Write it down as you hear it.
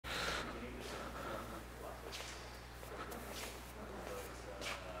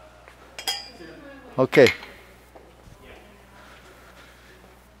Okay.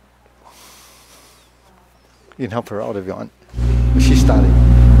 You can help her out if you want. She's starting.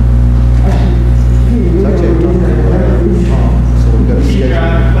 It's actually a tough thing. So we've got a schedule.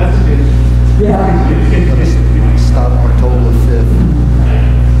 We're going to start October 5th.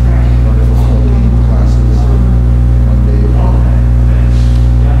 For 14 classes. 1 day and Friday.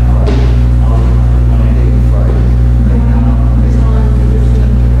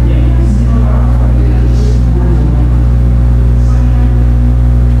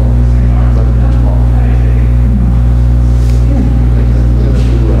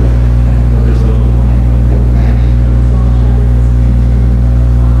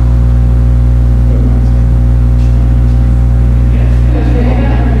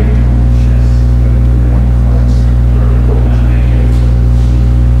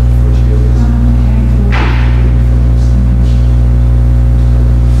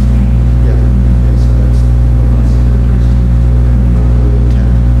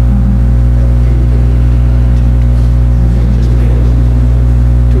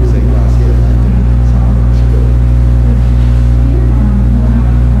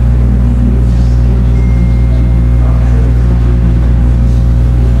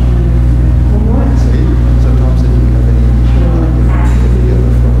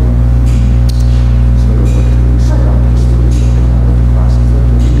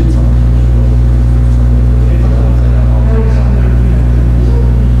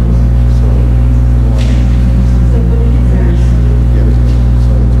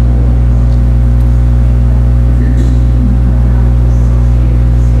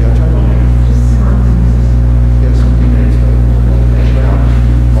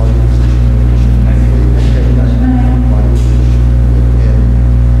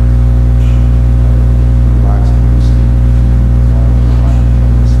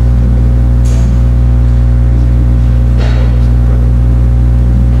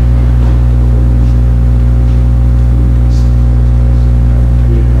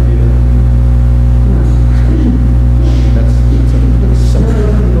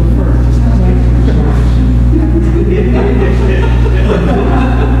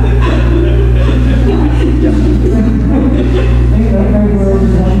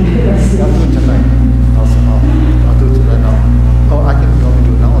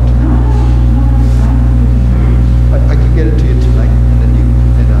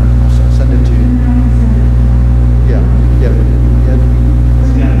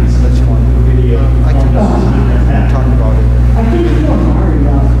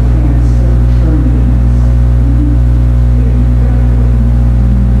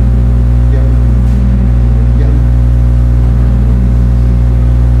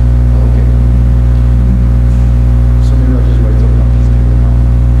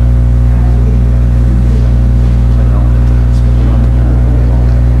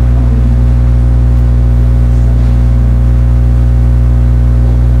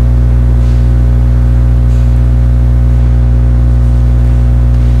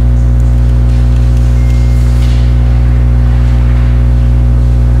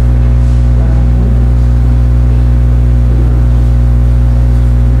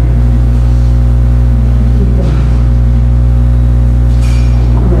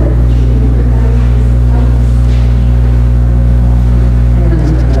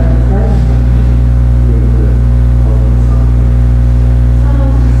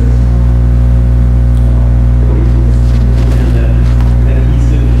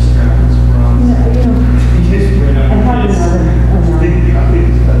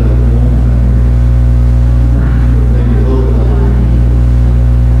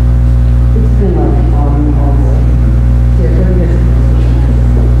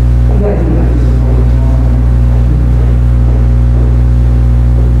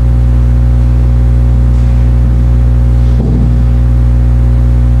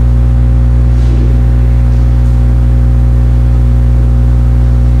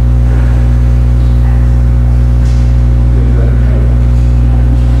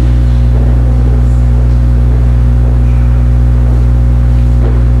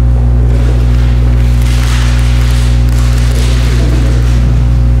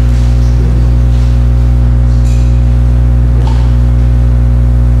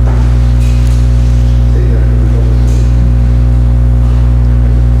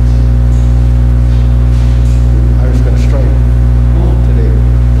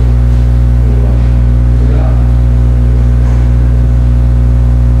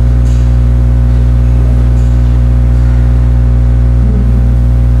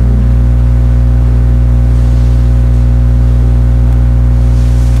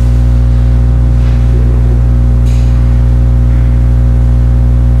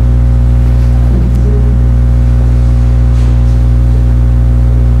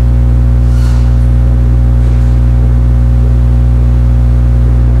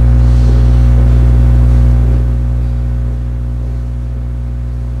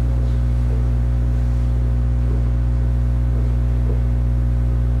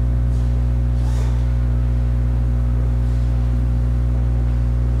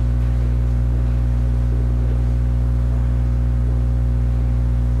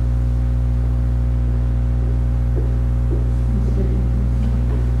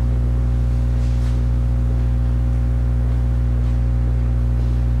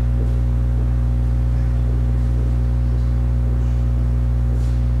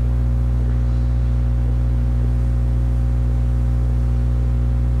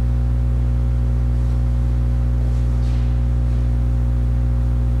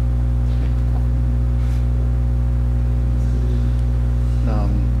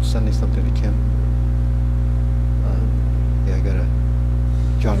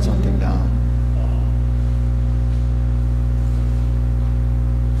 jot something down.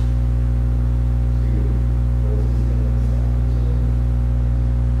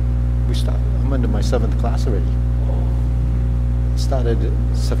 I'm into my 7th class already. Started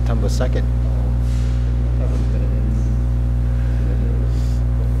September 2nd.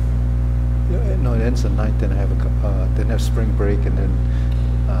 No, it ends the 9th. Then I have then have spring break, and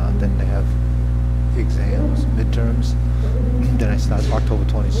then they have exams, midterms. Then I start October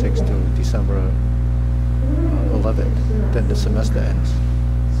 26th to December 11th. Then the semester ends.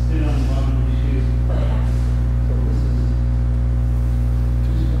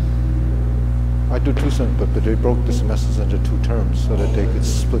 I do 2 semesters, but they broke the semesters into 2 terms so that they could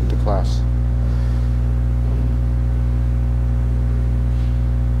split the class.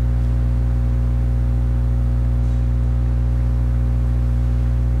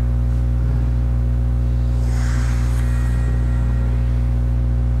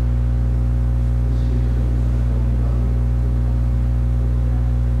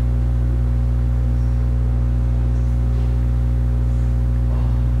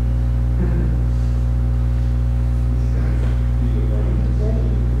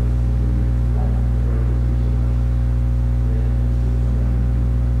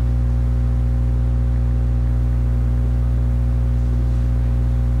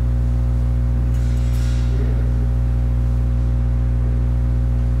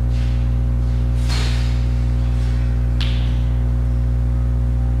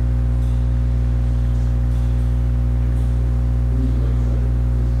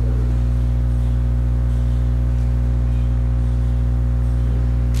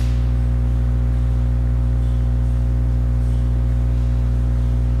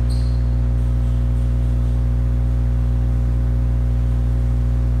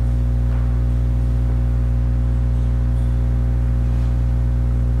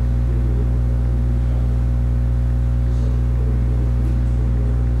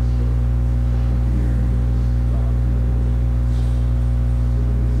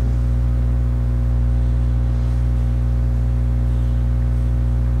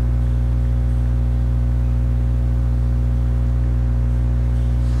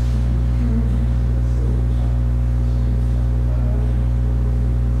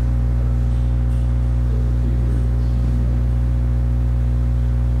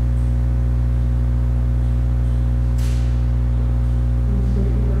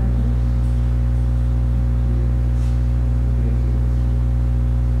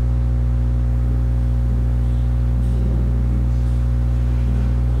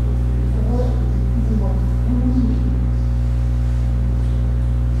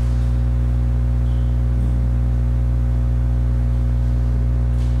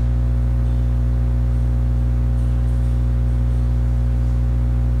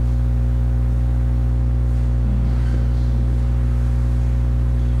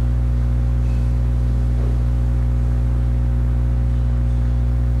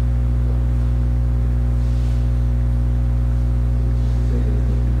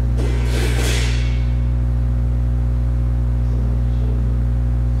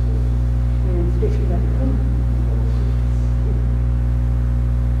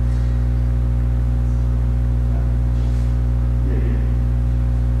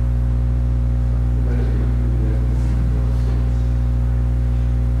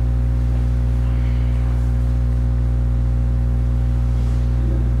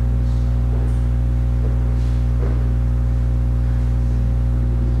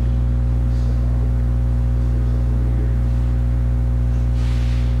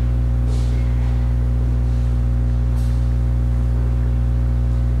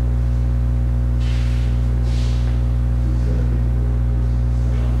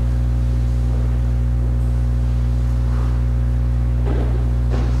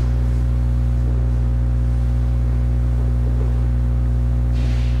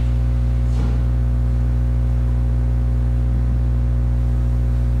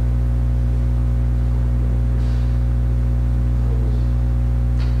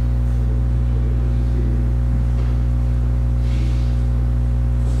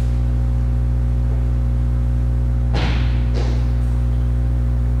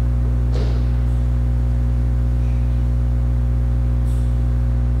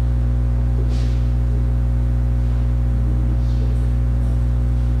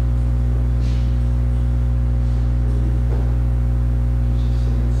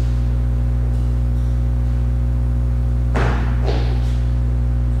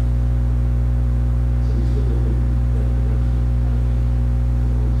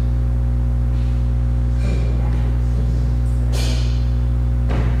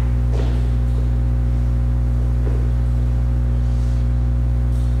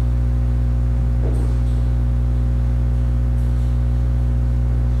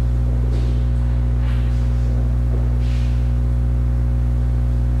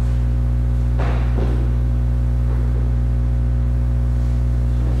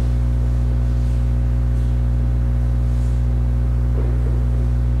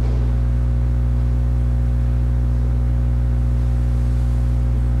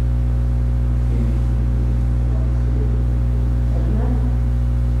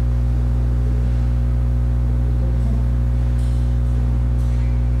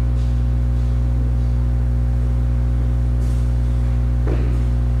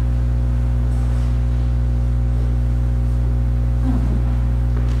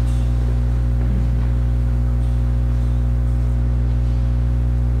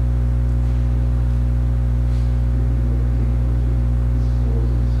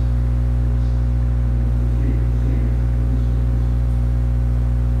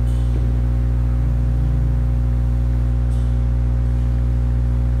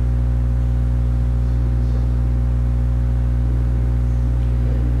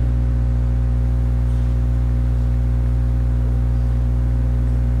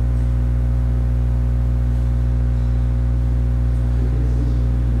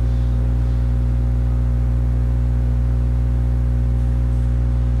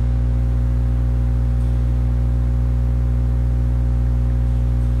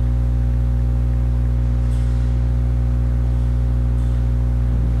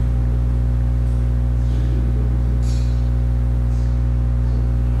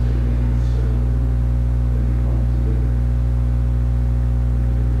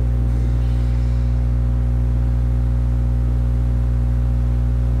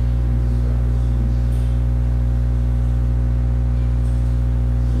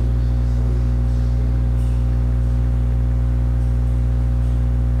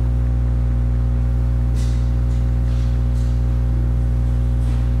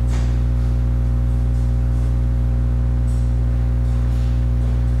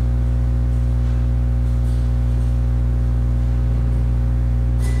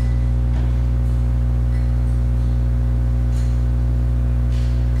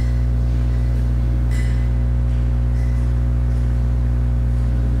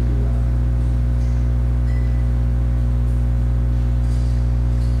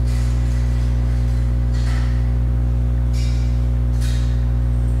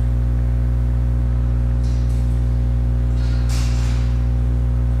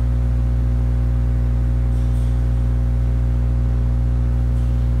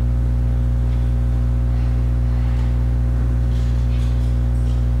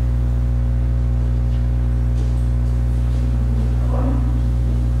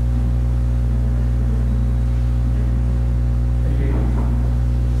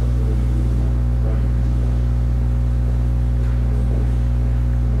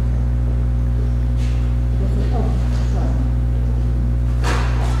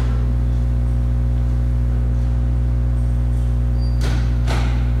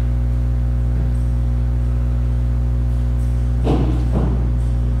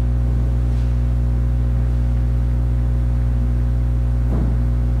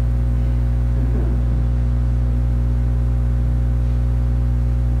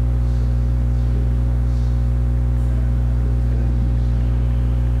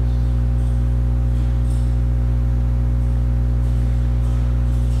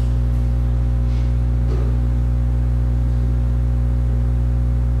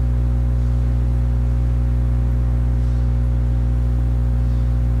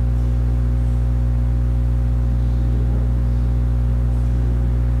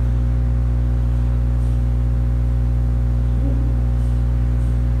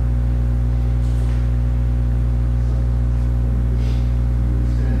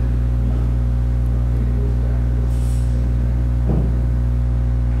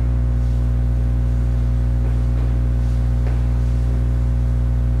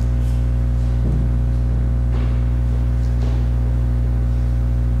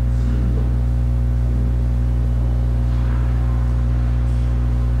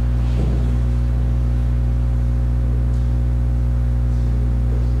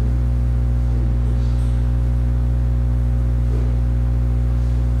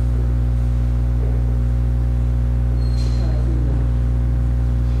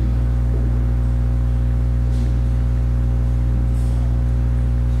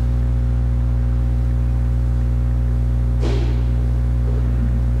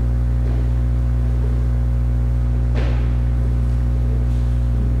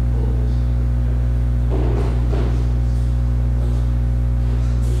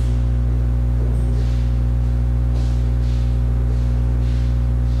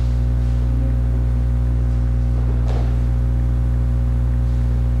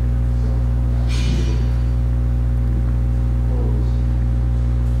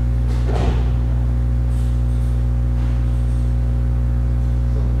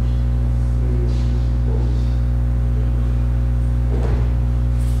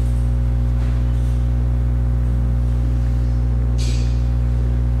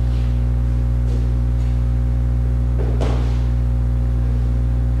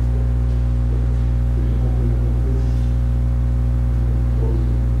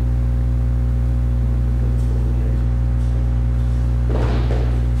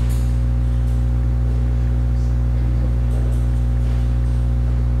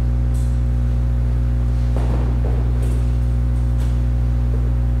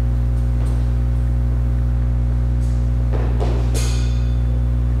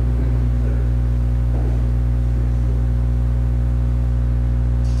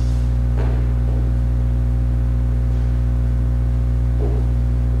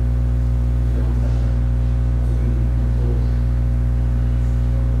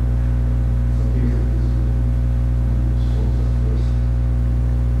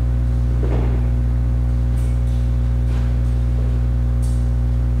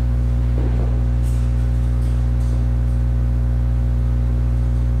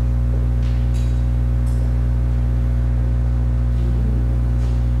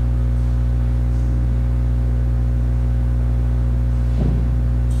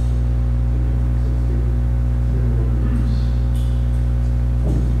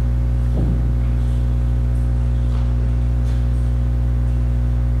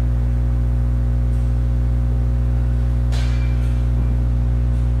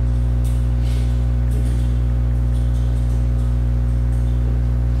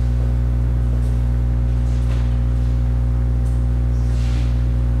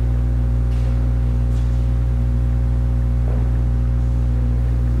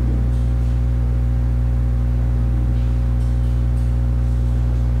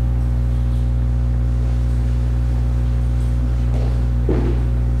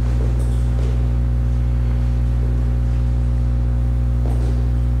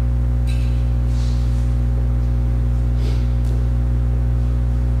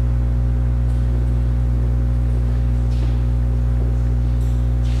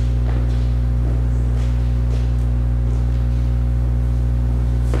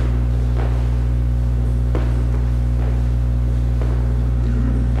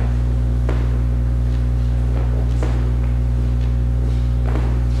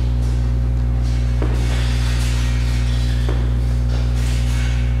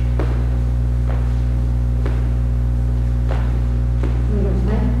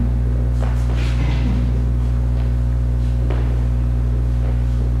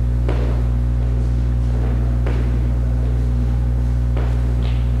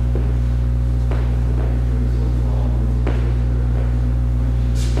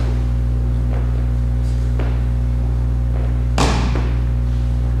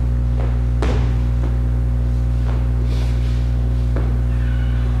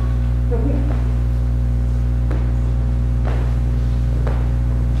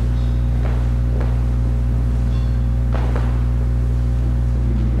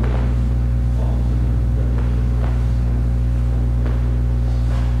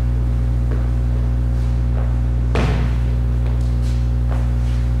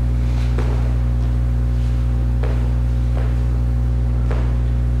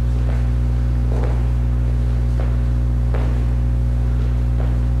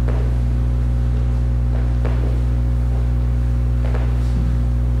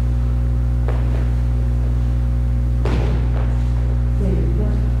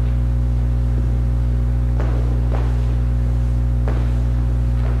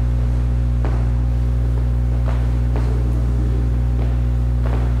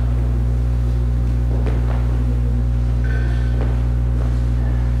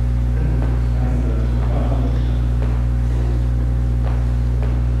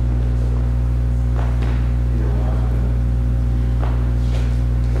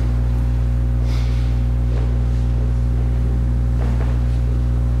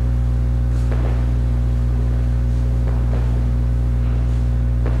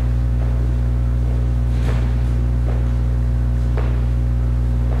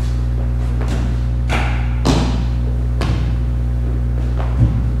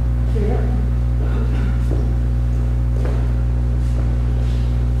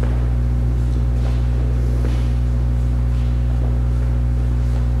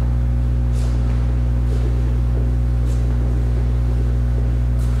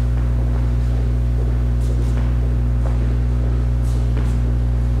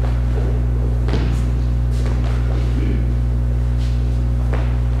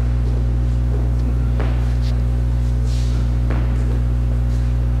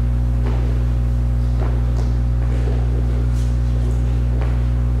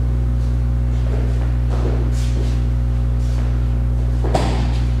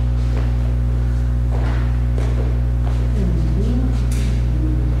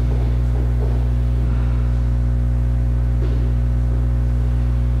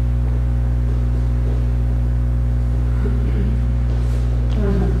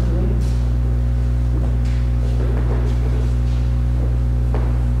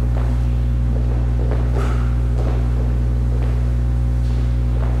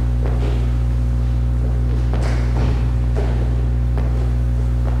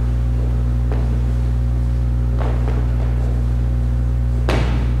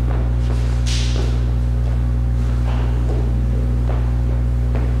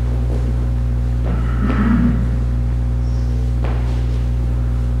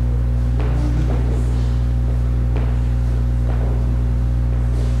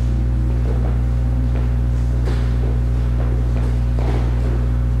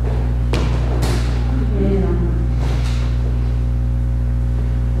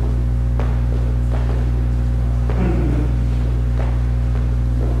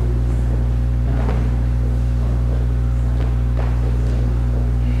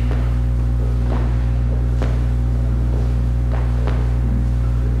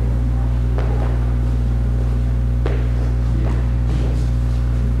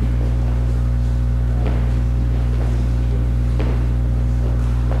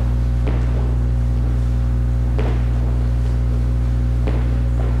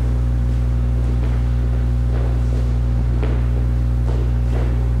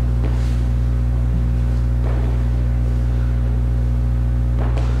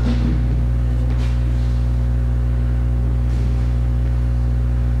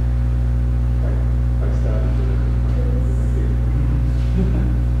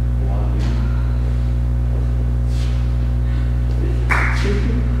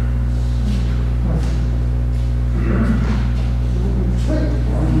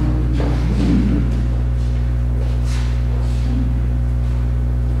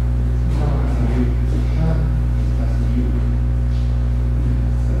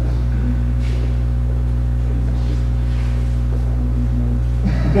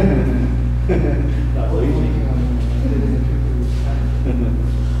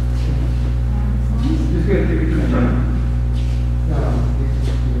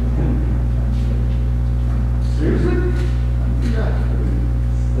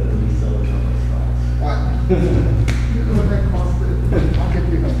 What that costed? I'll get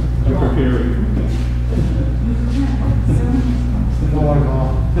you. I'm preparing. Oh my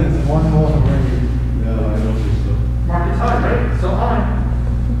God. One more already. No, I don't think so. Mark it's high, right? So high.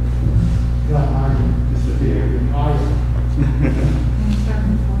 Yeah, I Disappear. I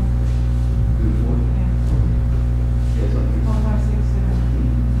Do the fourth? Yes, I think so.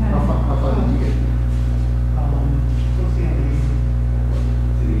 How far did you get? What's the end?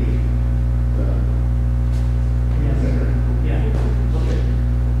 To the eighth? Yeah. Okay.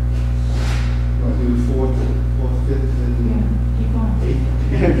 You want to do fourth, fifth, and eighth?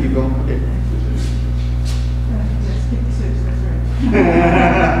 Yeah, keep going, okay.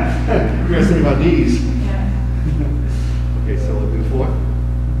 We're gonna save our knees. Okay, so we'll do four.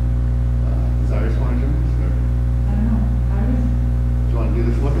 Does Iris want to join us? Or do you want to do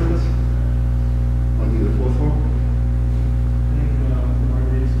the fourth with us? Want to do the fourth one?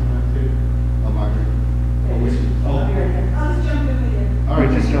 Oh, Margaret. Oh, which? Oh. All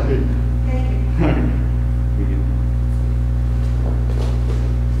right, just jump in. All right. We can.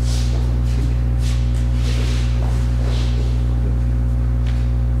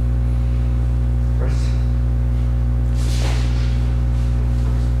 Press.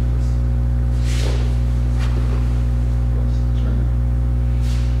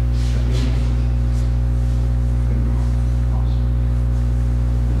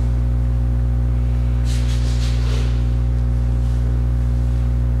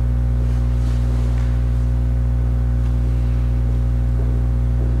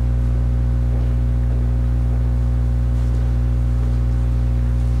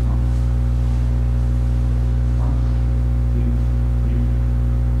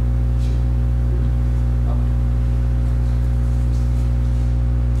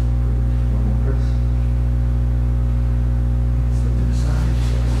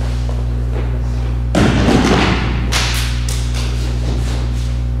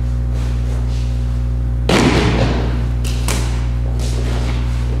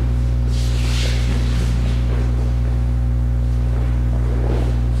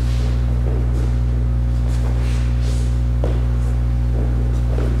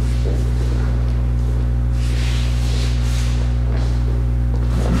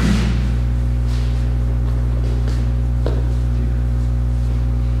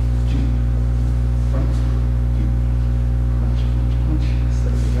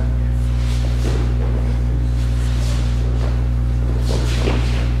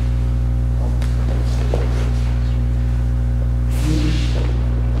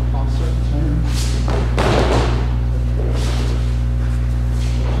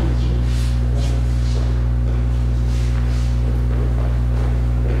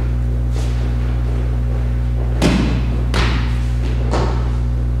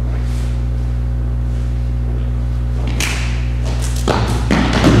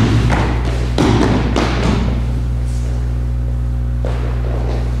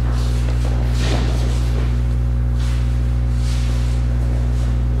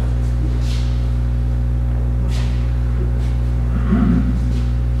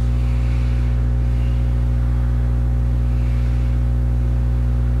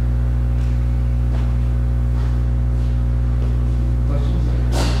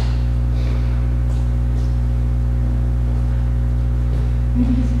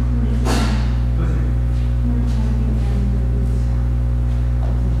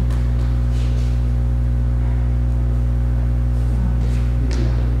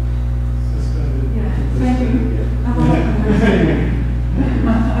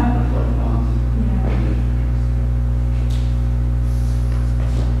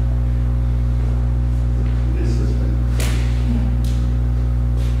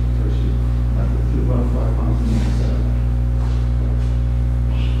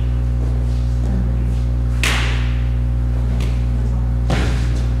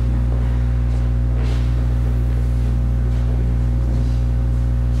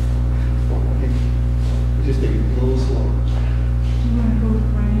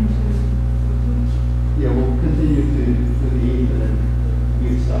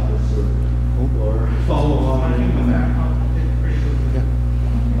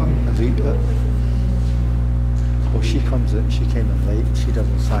 She came in late. She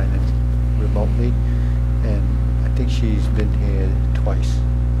doesn't sign in remotely, and I think she's been here twice.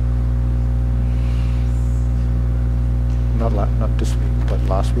 Not this week, but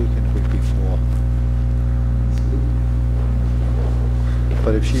last week and the week before.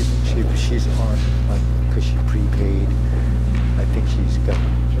 But if she's on, like, because she prepaid, I think she's got,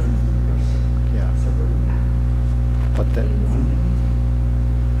 yeah. But then,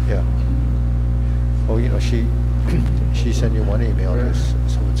 yeah. Oh, you know, she sent you one email,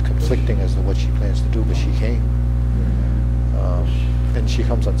 so it's conflicting as to what she plans to do, but she came. And she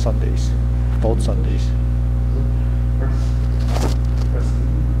comes on Sundays, both Sundays.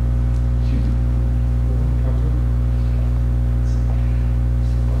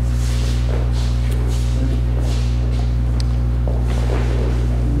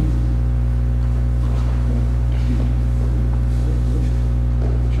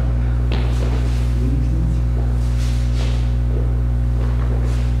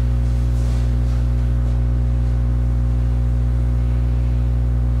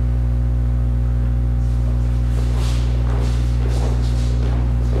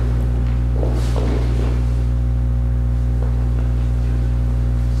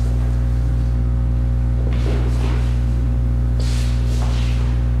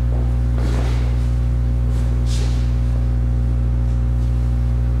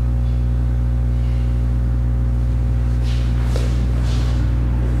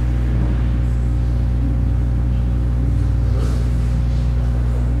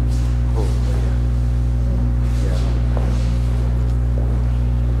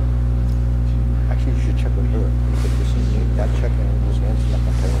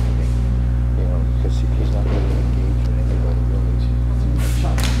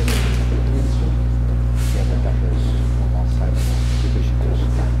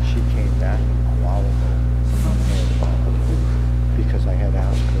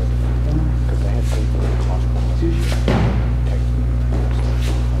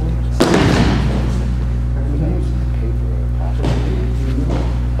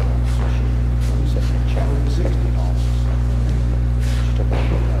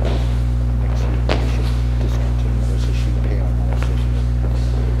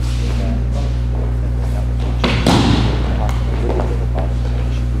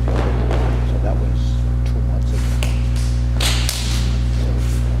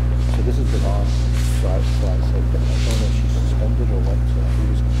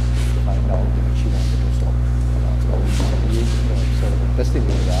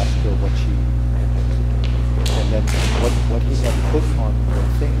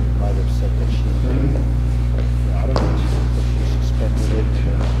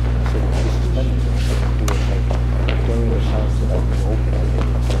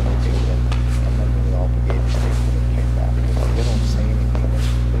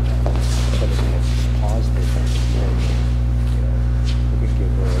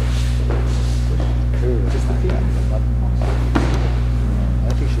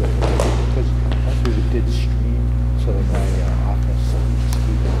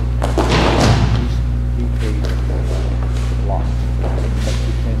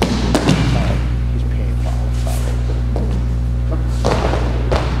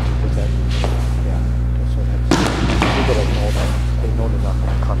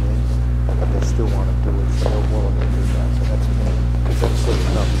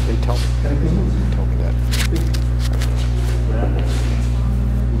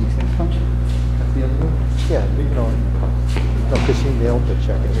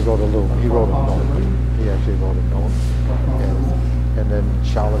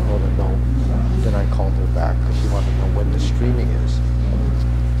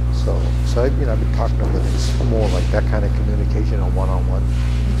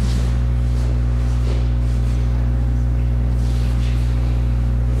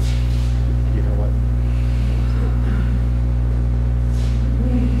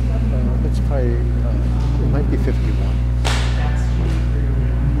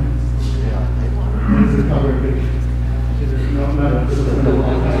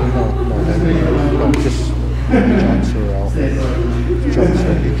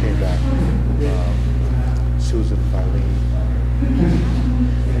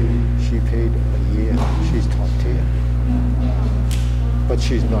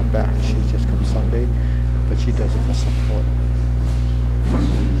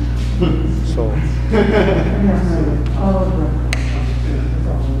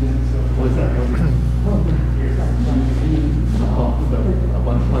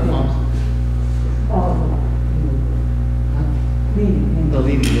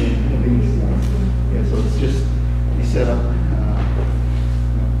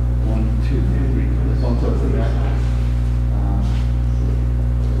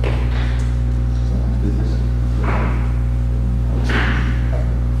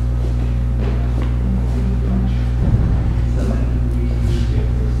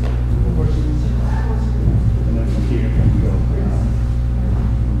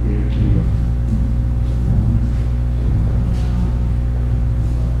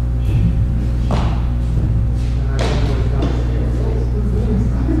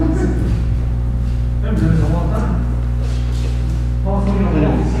 So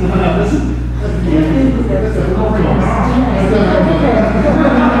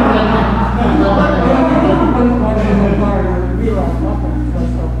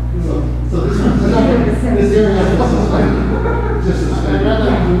this area is just a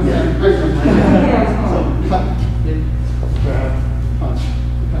so cut, grab, punch,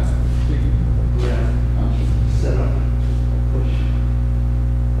 cut, grab, punch, set up, push.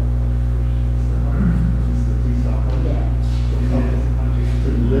 This is the freestyle punch. To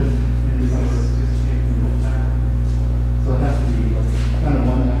lift and so it has to be kind of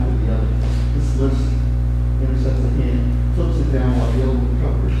one after the other. This lifts, intersects the hand, flips it down while the other one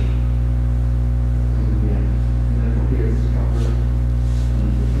covers. And then here's the cover.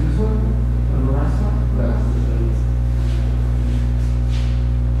 This one? And the last one? That's the thing.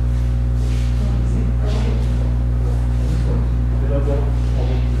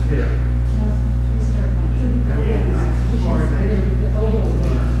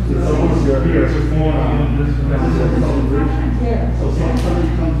 So somebody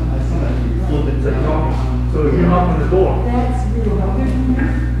comes, I sometimes flip it down. So if you knock on the door. That's really well.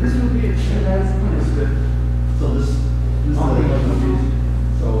 This will be a So this is the,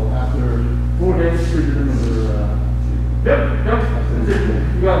 so after 4 days, 3 minutes. Yep. That's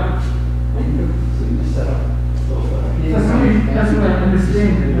it. You got it. so you set up. That's what I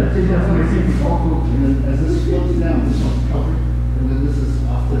understand. That's what I see from all And then as this floats down, this one's covered, and then this is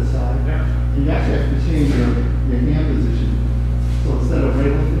off to the side. Yeah. And you actually have to change your hand position. So instead of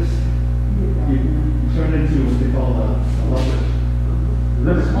right like this, you turn into what they call a leopard.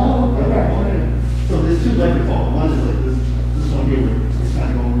 So there's two leopard balls. One is like this one here, where it's kind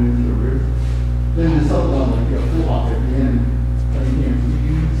of going into the rear. Then this other one, like a full hop at the end, right here.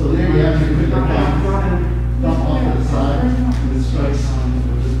 So there you actually put your hand dump off to the side, and it strikes on.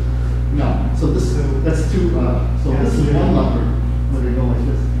 No, so that's two. So this is one leopard where they go like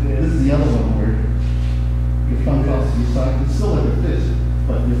this. This is the other one where your thumb drops to your side. It's still like a fish,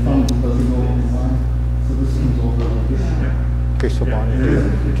 but your thumb doesn't go over the line. So this comes over like this. Okay, so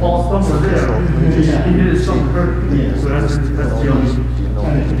Bonnie, All thumbs are there. He did his thumb hurt. Yeah. So that's the only. do you know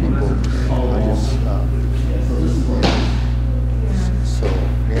these people? I just, Yeah, so this is like so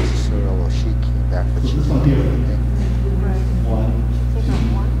Nancy Cirillo, she came back, but she this didn't one do here. anything. 1,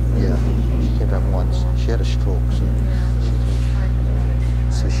 2. Yeah, she came back once. She had a stroke,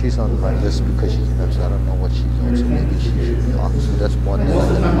 so she's on my list because she came back. So I don't know what she's on, so maybe she should be on. So that's one Most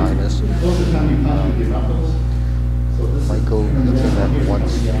of the time, minus. most of the time you punch with your knuckles. So this Michael, he came back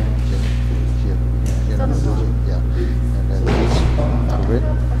once. Yeah, and then this Corinne.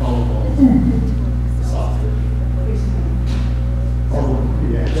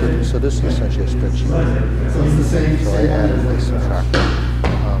 So this is essentially a spreadsheet. So it's the same. So I added like subtract.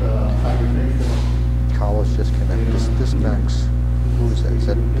 Carlos just came back. This Max, who is that? Is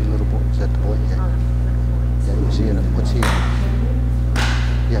that the little boy? Is that the boy? Yeah. Yeah, is he in it? What's he?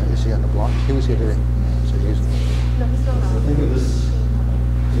 Yeah, is he on the block? He was here today. So he's. Think of this.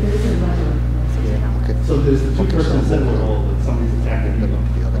 Yeah, okay. So there's the two persons that were all that somebody's attacking Then you. up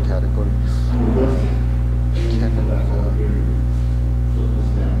to the other category. Ken and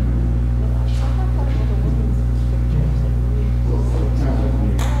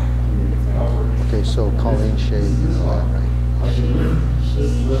okay, so Colleen Shea is that, right?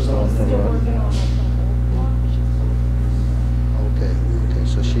 Okay,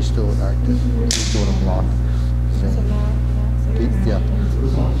 so she's still active. She's doing a block. Yeah.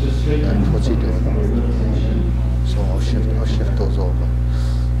 And what's he doing? So I'll shift those over.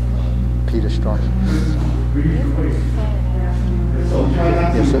 Peter Strong.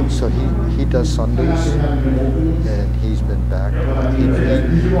 Yeah, so he does Sundays, and he's been back.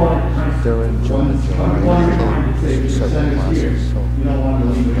 They're in June and July. He came several classes, so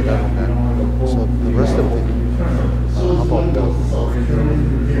but that don't matter. So the rest of it, how about Bill?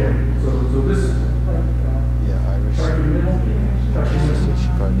 Yeah, Irish. She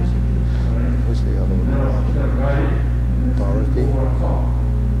probably doesn't. Who's the other one? Dorothy.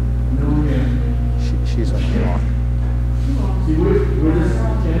 She's on the block.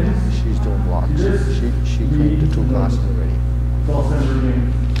 She's doing blocks. She cleaned the 2 classes already.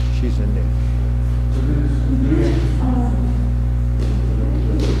 She's in there.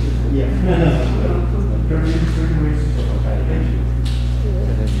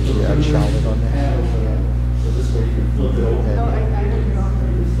 And then you add Charlotte on there. So this way you can flip it over.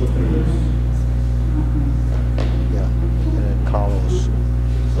 Yeah, and then Carlos.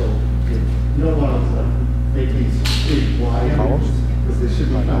 So you don't want to make these big wide because they should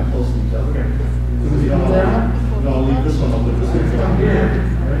be kind of close to each other. Because you don't want to leave this one open. This one.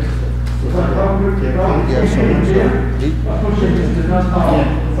 Yeah,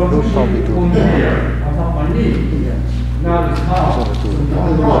 He'll probably do it again. On top of my knee. Now it's He's hard. gonna do it again. But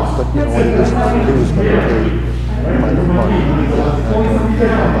you know what, he was gonna pay by the month.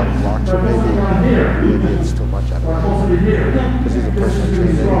 About blocks, or maybe it's too much. I don't know. Because he's a personal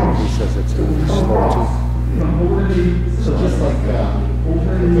trainer and he says it's slow too. So just like the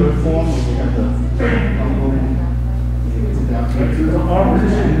third form, we have the Arm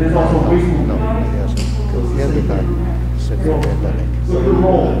position, there's also waist movement. No, he hasn't. He has the guy sitting in pandemic. So the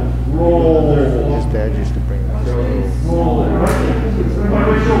roll. His dad used to bring him this Roll. My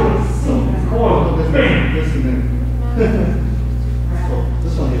right shoulder. Coil. Bang. this and then. So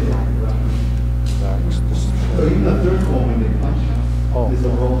this one here. backs. So even the third form when they punch, there's a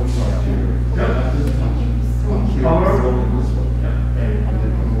roll shot here. After the punch, here, roll this way. And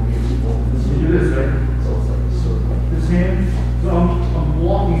then come over here, roll this way. You do this, right? So it's like a circle. This hand, so I'm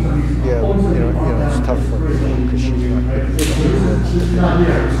blocking some of these. Yeah, it's tough for because she's This is not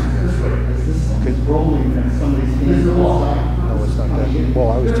here. This way. It's rolling and somebody's This is hands the on the block. side. no, it's not that. Well,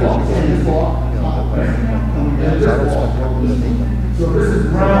 I was teaching him, so I don't spend time with him. So this is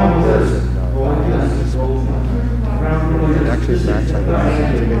round this. And actually, Max, I got to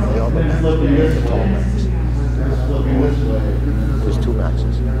get the other Max, the tall Max. Flipping this way. There's two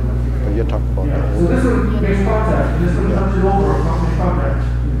Maxes, but you're talking about the So old. this one makes contact, this one touches over, makes contact.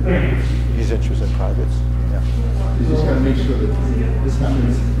 Bang. He's interested in privates. Yeah. You just gotta make sure that this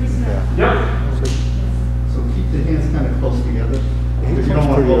happens. Yeah. Yep. So keep the hands kind of close together. He Because comes you don't want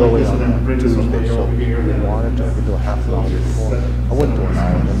to pretty go like early this and then on bring this one Tuesday, way so over here. if you wanted to, I could do a half an hour before. I wouldn't do an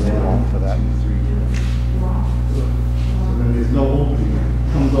hour, that's too long for that. So then there's no opening.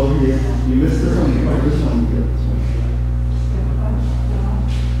 Comes over here, you miss this one, you try this one, you get this one.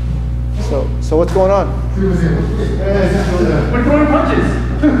 So what's going on? We're throwing punches.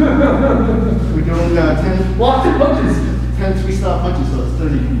 We're doing 10, Lots of punches. 10 three-star punches, so it's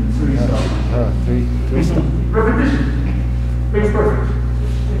 30 star. Three stuff. Repetition. Makes perfect.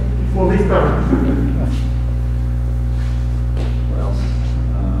 For least better. What else?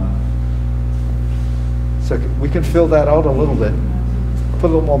 So we can fill that out a little bit.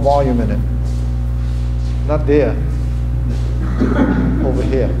 Put a little more volume in it. Not there. Over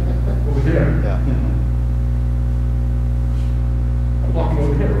here. Over here. Yeah. I'm blocking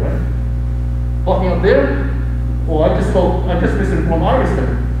over here, right? Blocking up there? Oh, I just misinformed Iris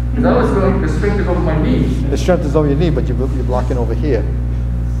there. Because I was going, the strength is over my knees. The strength is over your knee, but you're blocking over here.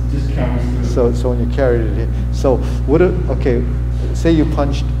 Just carries through. So when you carried it here. So okay, say you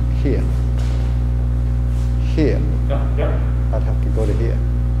punched here. Here. Yeah. I'd have to go to here.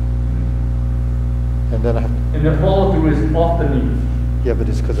 And then I have, And the follow through is off the knee. yeah, but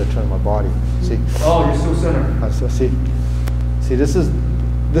it's because I turned my body. See? Oh, you're so centered. So see, this is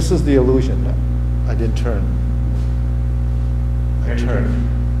the illusion. I didn't turn. I turned,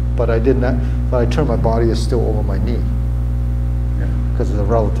 but I did not. But I turned. My body is still over my knee because it's a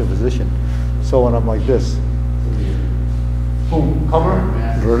relative position. So when I'm like this, Boom. Cover.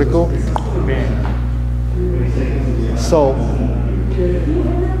 vertical. Bam. So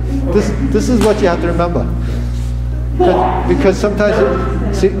this is what you have to remember. Because sometimes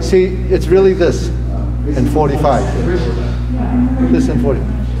see it's really this in 45. This in 40.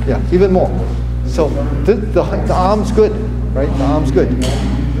 Yeah, even more. So the arm's good, right? The arm's good.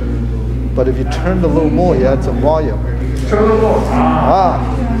 But if you turned a little more, you add some volume. Turn a little more.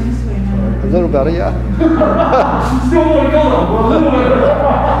 A little better, yeah. Still more to go though. A little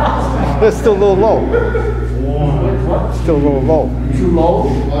bit. It's still a little low. What? Still a little low. Too low?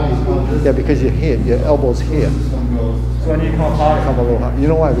 Yeah, because you're here, your elbow's here. So I need to come higher. Come a little high. You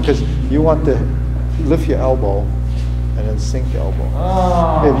know why? Because you want to lift your elbow and then sink your elbow.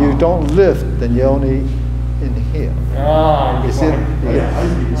 Ah. If you don't lift, then you're only in here. Ah, You see it?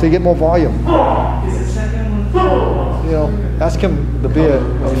 Yeah. So you get more volume. You know, ask him the beer,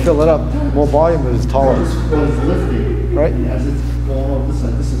 you fill it up, more volume is taller. It's lifting. Right? As it's going over this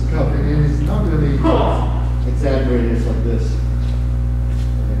side, this is covered. And it's not really exaggerated, it's like this.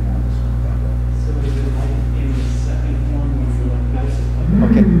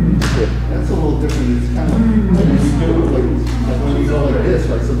 Okay. Good. That's a little different. It's kind of like when you go like this,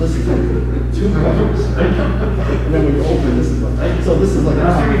 right? So this is like two covers. And then when you open, this is like, so this is like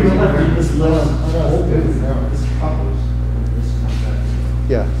this left open, this covers. This comes back.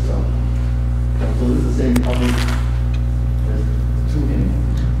 Yeah. So this is the same cover as two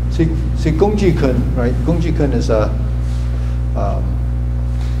in. See, Gung Kuen, right? Gung Kuen is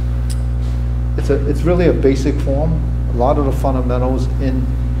it's really a basic form. A lot of the fundamentals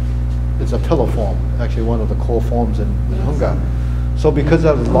it's a pillar form, actually one of the core forms in Hunga. So because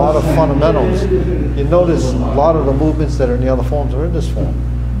there's a lot of fundamentals, you notice a lot of the movements that are in the other forms are in this form.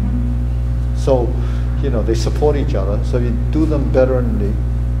 So, you know, they support each other. So if you do them better in the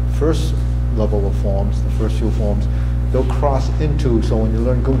first level of forms, the first few forms, they'll cross into, so when you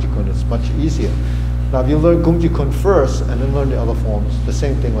learn Gung-Ji-Kun, it's much easier. Now if you learn Gung-Ji-Kun first and then learn the other forms, the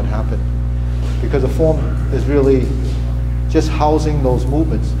same thing would happen. Because a form is really just housing those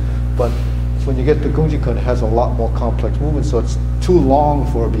movements. But when you get to Gung-Ji-Kun, it has a lot more complex movements, so it's too long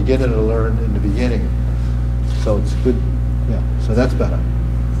for a beginner to learn in the beginning. So it's good, yeah, so that's better.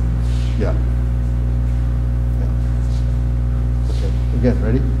 Yeah. Okay, again,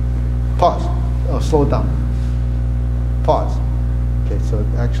 ready? Pause. Oh, slow it down. Pause. Okay, so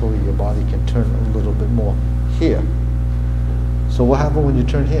actually your body can turn a little bit more here. So what happens when you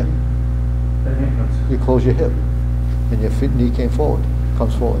turn here? You close your hip, and your knee comes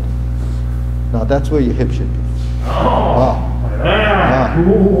forward. Now that's where your hip should be.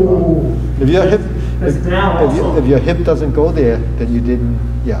 If your hip, if your hip doesn't go there, then you didn't.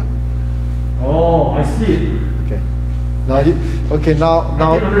 Yeah. Oh, I see it. Okay. Now you. Okay. Now.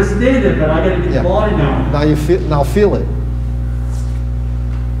 I can understand it, but I gotta get the body now. Now you feel. Now feel it.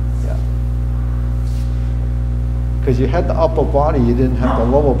 Yeah. Because you had the upper body, you didn't have the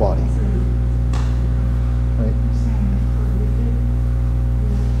lower body. Right.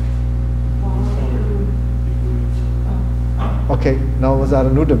 Okay, now was that a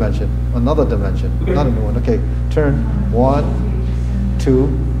new dimension? Another dimension, not a new one. Okay, turn 1, 2,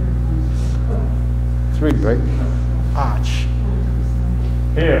 3, right? Arch.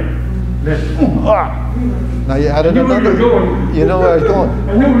 Here. Now you added another. You know where I was going.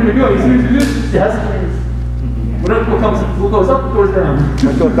 I know where you're going. Yes. What goes up, goes down.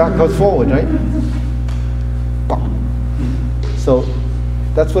 What goes back, goes forward, right? So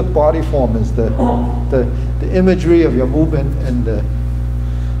that's what body form is, the imagery of your movement and the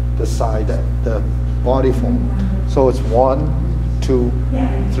side, the body form. So it's 1, 2,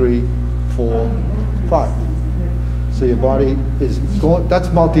 3, 4, 5. So your body is going, that's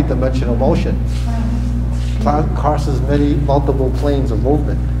multi-dimensional motion. Crosses multiple planes of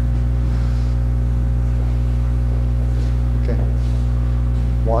movement. Okay.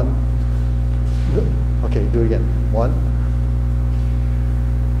 1. Okay, do it again. 1.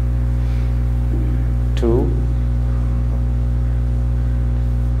 2,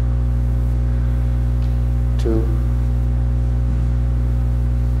 2,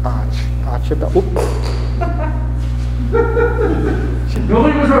 arch it back.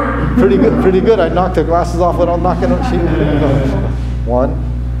 Pretty good. I knocked the glasses off without knocking them. 1,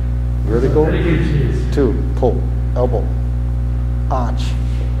 vertical. 2, pull, elbow, arch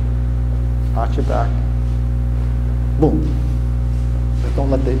it back. Boom.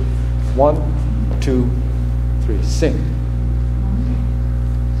 Don't let the 1, 2, 3, sing.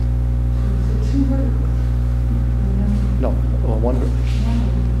 No, one.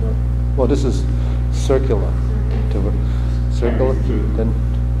 Well, this is circular. Circular. Then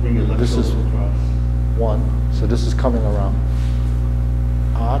this is 1. So this is coming around.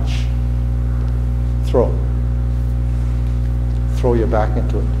 Arch. Throw. Throw your back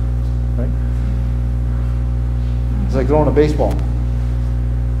into it. Right? It's like throwing a baseball.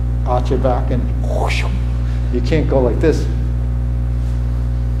 Arch your back and whoosh, you can't go like this.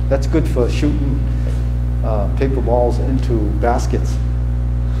 That's good for shooting paper balls into baskets.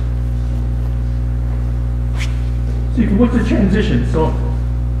 So what's the transition? So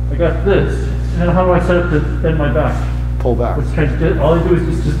I got this, and then how do I set up to bend my back? Pull back. All I do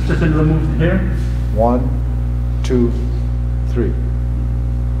is just into the moves here. 1, 2, 3,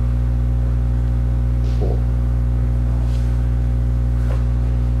 4.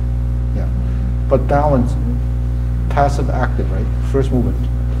 Yeah, but balance, passive, active, right? First movement,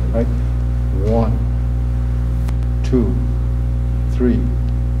 right? 1, 2, 3,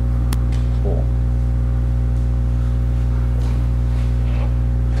 4.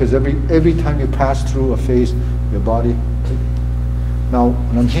 Because every time you pass through a phase, your body. Now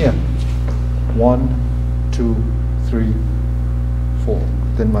when I'm here, 1, 2, 3, 4.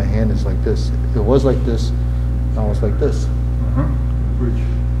 Then my hand is like this. It was like this. Now it's like this. Bridge.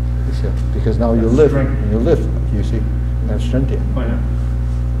 Yeah, because now you lift. When you lift, you see, you have strength here. Oh yeah.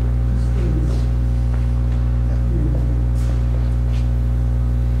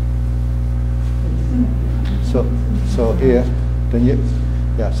 So here, then you.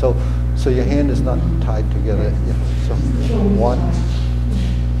 Yeah, so your hand is not tied together. Yeah, so 1.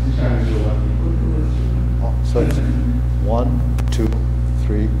 Oh, so it's 1, 2,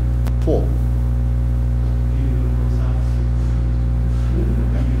 3, 4.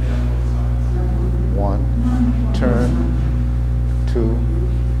 One, turn, 2,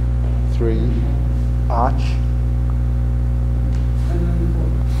 3, arch,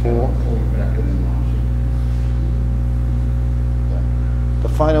 4. The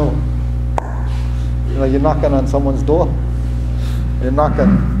final, you're knocking on someone's door. You're knock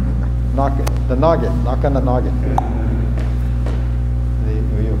on the noggin. Knock on the noggin.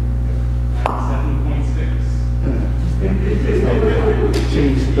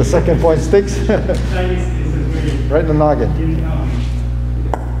 7.6. The second point sticks. Right in the noggin.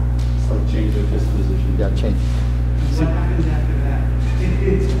 So change of disposition. Yeah, change. What happens after that?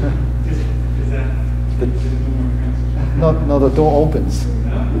 Is that No, the door opens.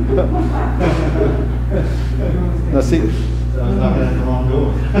 Now see, the wrong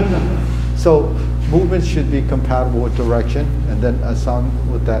door. so movement should be compatible with direction, and then as on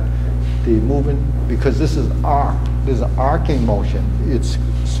with that, the movement, because this is an arcing motion, it's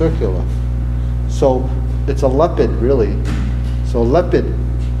circular. So it's a leopard really. So leopard,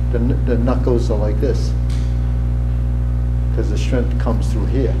 the knuckles are like this, because the strength comes through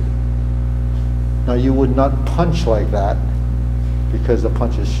here. Now you would not punch like that, because the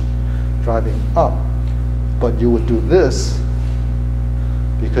punch is driving up, but you would do this,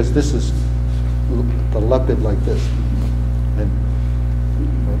 because this is the leopard like this. And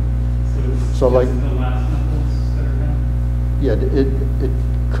so like, the last knuckles that are down? yeah, it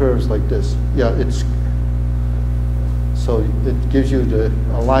curves like this. Yeah, it's, so it gives you the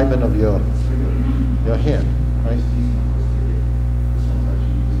alignment of your hand, right?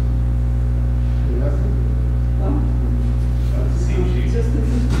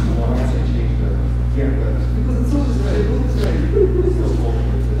 Because it's always right.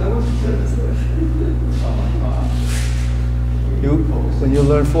 When you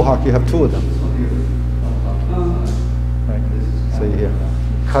learn footwork, you have 2 of them. Right? So you hear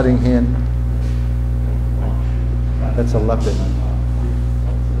cutting hand. That's a leopard.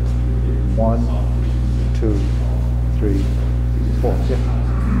 1, 2, 3, 4. Yeah.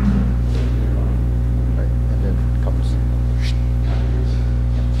 Right, and then it comes.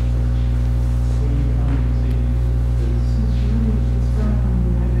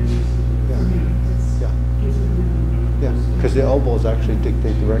 Yeah, because the elbows actually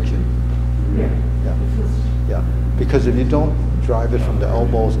dictate direction. Yeah. Because if you don't drive it from the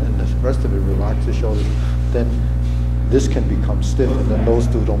elbows and the rest of it relax the shoulders, then this can become stiff, and then those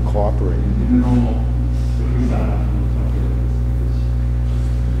two don't cooperate.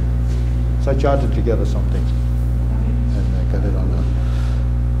 So I jotted together something, and I got it on a.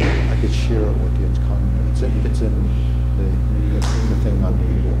 I could share it with you. It's in the thing on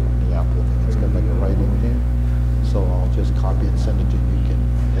the Apple thing. It's got like a writing here. So I'll just copy and send it to you. You can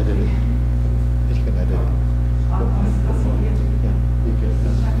edit it. You can edit it. Yeah, you can.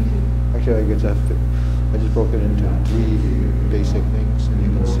 Actually, I just broke it into 3 basic things, and you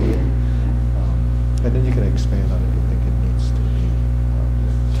can see it. And then you can expand on it if you think it needs to be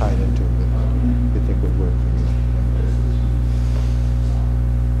tied into it. You think would work for you.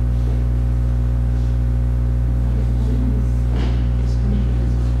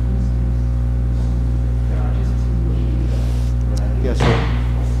 Yeah,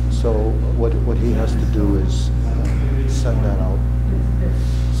 so what he has to do is send that out.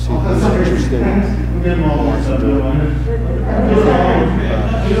 See who's interested, who wants to do it.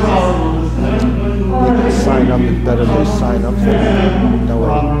 Sign up, it's better to sign up for it. That way,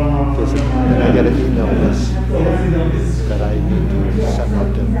 then I get an email list that I need to send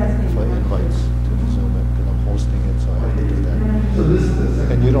out for invites to the Zoom, because I'm hosting it, so I have to do that.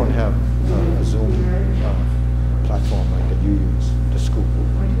 And you don't have a Zoom platform like that you use, the school.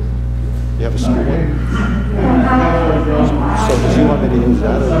 You have a school one? So does he want me to use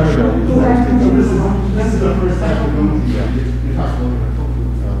that, or should I use that?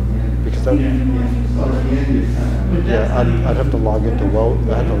 Because I'd have to log into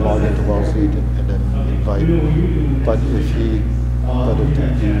Wellseed and then invite. But if you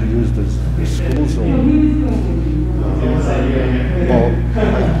use the school Zoom, well,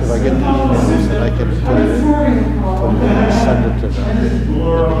 if I get the emails, then I can put it in, send it to them,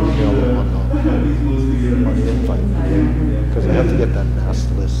 and email them on the invite. Because I have to get that mass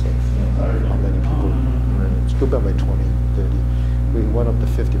list of how many people. It's good by 20, 30. We went up to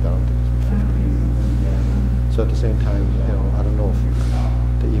 50, but I don't think it's 50. So at the same time, I don't know if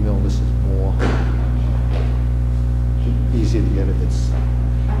the email list is more easier to get if it's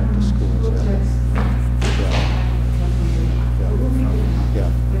at the schools.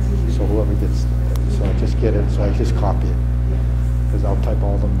 Yeah. So whoever gets, so I just get it, so I just copy it, because I'll type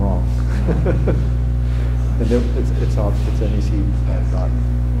all of them wrong. And then it's an easy dot.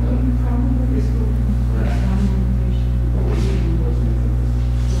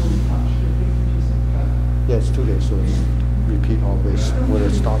 Yeah, it's 2 days, so it's repeat always, whether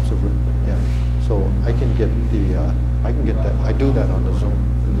it stops or, yeah. So I can get that, I do that on the Zoom.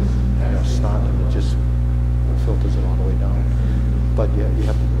 You know, start and it just filters it all the way down. But yeah, you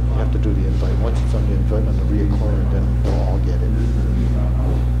have to do the invite. Once it's on the invite on the reoccurring, then they'll all get it.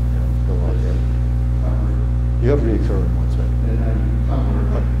 They'll all get it. You have reoccurring ones, right?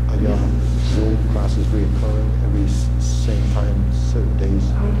 Your Zoom classes reoccurring every same time, certain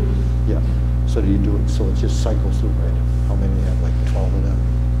days. Yeah. So do you do it? So it just cycles through, right? How many you have? Like 12 of them.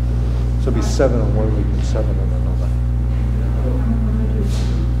 So it'll be 7 on one week and 7 on another.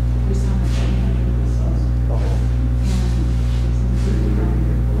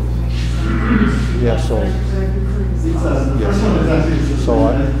 Yeah, so I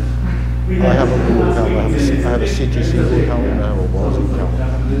have a Google account. I have a CTC account and I have a Wellesley account.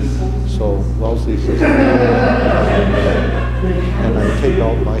 So Wellesley is and I take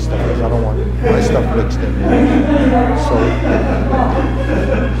out my stuff because I don't want my stuff mixed in.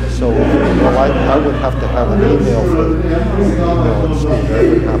 So well, I would have to have an email for email at school. That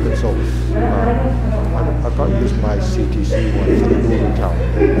wouldn't happen. So I probably use my CTC one for the Google account,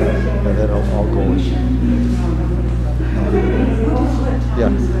 and then I'll go with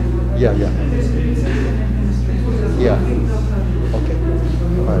yeah. Okay.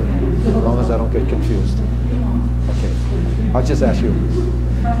 All right. As long as I don't get confused. Okay. I'll just ask you.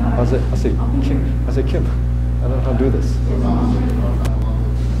 I'll say Kim. I don't know how to do this.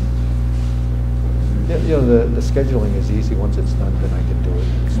 Yeah, you know the scheduling is easy. Once it's done, then I can do it.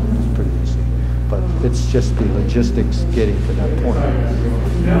 It's pretty easy. But it's just the logistics getting to that point.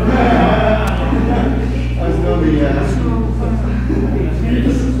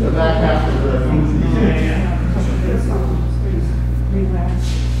 The back half of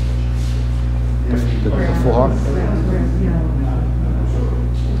the full heart?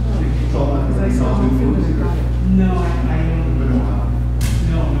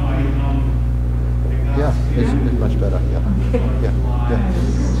 Yeah, it's much better. Yeah.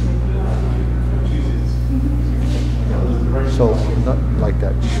 So not like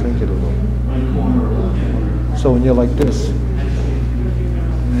that. Shrink it a little. So when you're like this.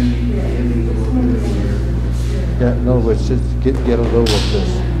 Yeah, in other words, just get a little of this,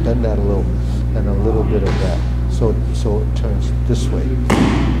 bend that a little, and a little bit of that. So it turns this way.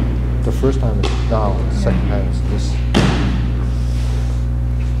 The first time it's down, the second time it's this.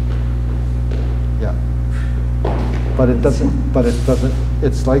 Yeah. But it doesn't,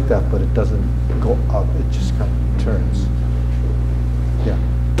 it's like that, but it doesn't go up, it just kind of turns. Yeah,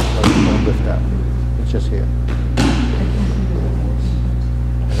 don't lift that. It's just here. I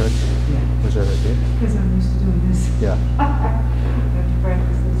heard you. Was that right there? Because I'm used to doing this. Yeah. I have to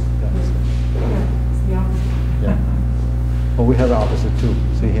practice this. Yeah. It's the opposite. Yeah. Well, we have the opposite too.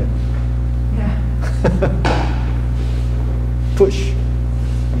 See here. Yeah. Push.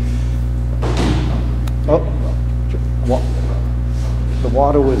 Oh, the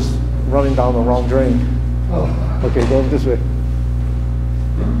water was running down the wrong drain. Okay, go this way.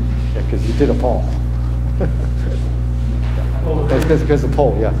 Yeah, because you did a pole. That's because of the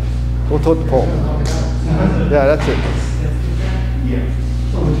pole, yeah. Go toward the pole. Yeah, that's it. Yeah.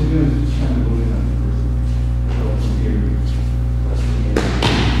 So what you're doing is just trying to go in on the first area.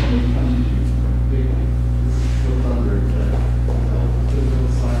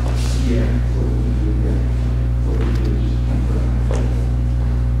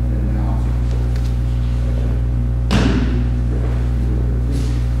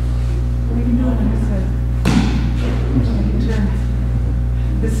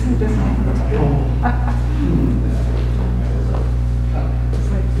 This side doesn't have to go. It's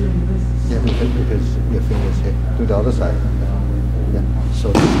like doing this. Yeah, because your fingers hit to the other side. Yeah.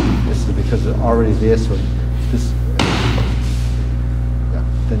 So this is because it's already there. So this. Yeah.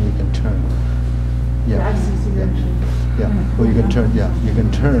 Then you can turn. Yeah. That's easy actually. Yeah. Well, you can turn. Yeah, you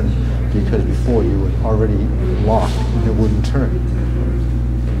can turn because before you were already locked, and it wouldn't turn.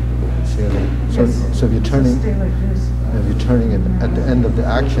 See what I mean? So if you're turning. Stay like this. If you're turning it at the end of the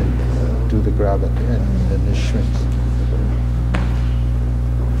action, do the grab at the end, and then this shrinks.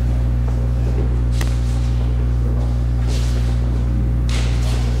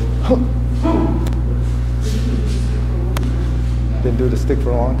 Didn't do the stick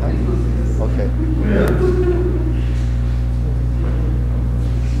for a long time? Okay.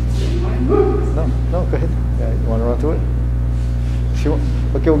 No, go ahead. Yeah, you want to run through it? Sure.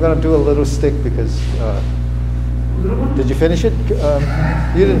 Okay, we're going to do a little stick because did you finish it?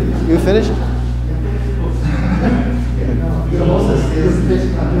 You didn't. You finished?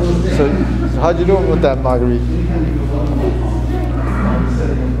 So how'd you do with that, Marguerite?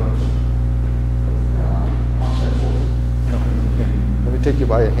 me take you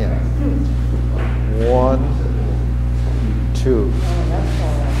by your hand. 1, 2.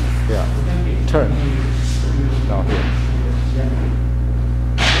 Yeah. Turn. Now here.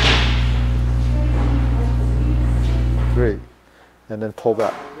 Three. And then pull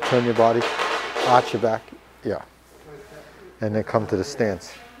back. Turn your body. Arch your back. Yeah. And then come to the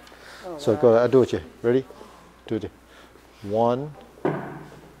stance. So go. I'll do it. You ready? Do it. 1,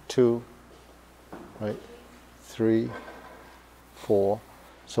 2, right? 3, 4.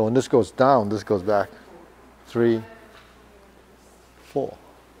 So when this goes down, this goes back. 3, 4.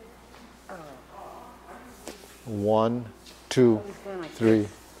 1, 2, 3,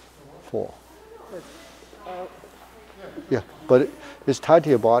 4. Yeah, but it's tied to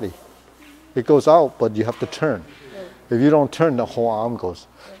your body. It goes out, but you have to turn. If you don't turn, the whole arm goes.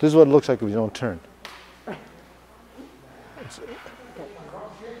 This is what it looks like if you don't turn.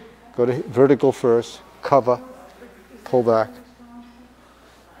 Go to vertical first, cover, pull back.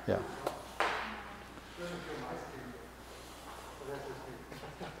 Yeah.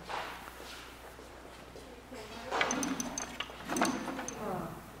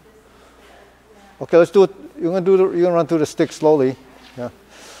 Okay, let's do it. You're gonna run through the stick slowly. Yeah.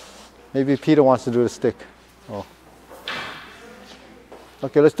 Maybe Peter wants to do the stick. Oh.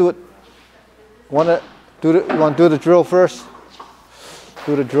 Okay, let's do it. You want to do the drill first?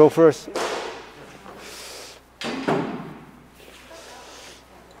 Do the drill first.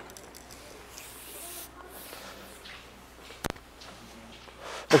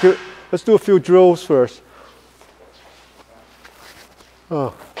 Okay, let's do a few drills first.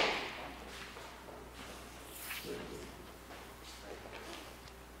 Oh.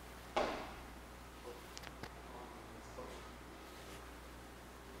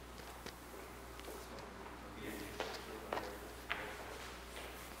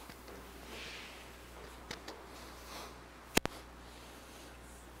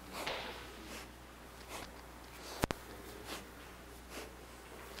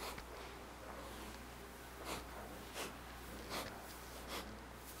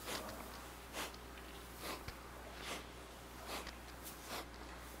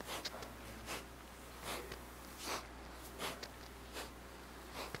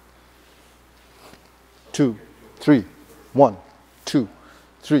 Two, 3, 1, 2,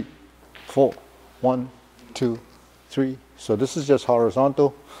 3, 4, 1, 2, 3. So this is just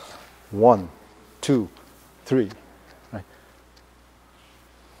horizontal. 1, 2, 3. Right.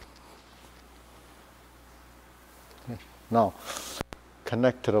 Okay. Now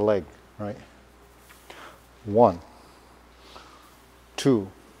connect to the leg. Right. 1, 2,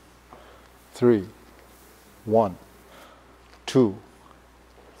 3, 1, 2,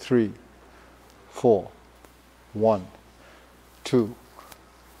 3, 4. 1, 2,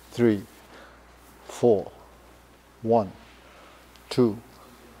 3, 4. 1, 2,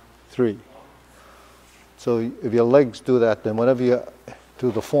 3. So if your legs do that, then whenever you do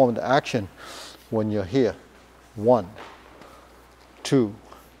the form, the action, when you're here, 1, 2,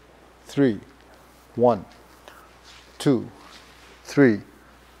 3, 1, 2, 3,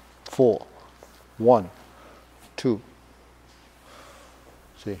 4. 1, 2.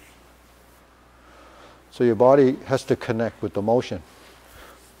 See? So your body has to connect with the motion.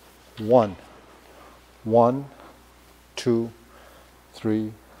 1, 1, 2,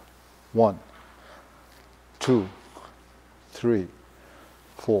 3, 1, 2, 3,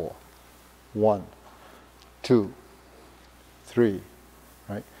 4, 1, 2, 3,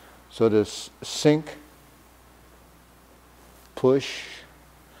 right? So this sink, push,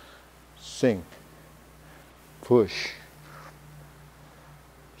 sink, push,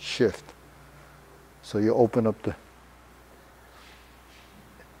 shift. So you open up the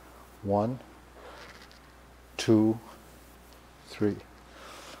 1, 2, 3.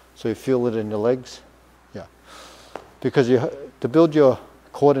 So you feel it in your legs? Yeah. Because to build your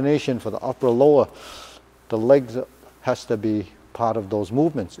coordination for the upper lower, the legs has to be part of those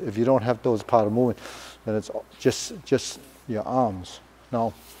movements. If you don't have those part of movement, then it's just your arms.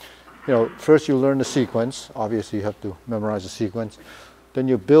 Now, first you learn the sequence. Obviously you have to memorize the sequence. Then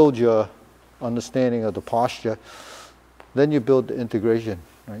you build your understanding of the posture. Then you build the integration.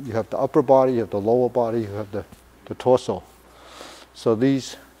 Right? You have the upper body, you have the lower body, you have the torso. So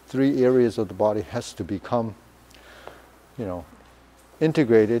these 3 areas of the body has to become,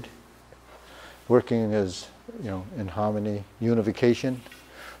 integrated, working as, in harmony, unification.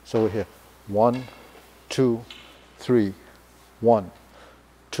 So we're here, 1, 2, 3, 1,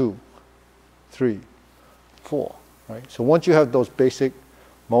 2, 3, 4. Right? So once you have those basic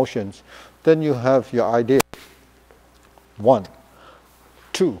motions, then you have your idea. 1,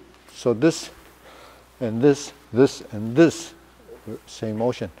 2. So this and this, and this same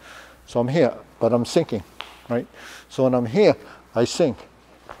motion. So I'm here, but I'm sinking, right? So when I'm here, I sink,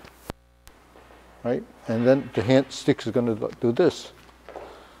 right? And then the hand stick is going to do this.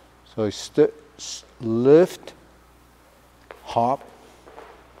 So I lift, hop,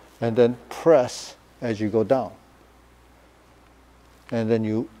 and then press as you go down. And then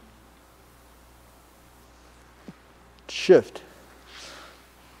you shift,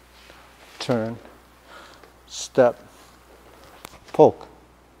 turn, step, poke.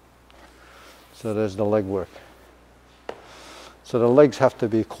 So there's the leg work. So the legs have to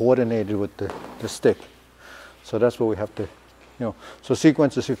be coordinated with the stick. So that's what we have to, so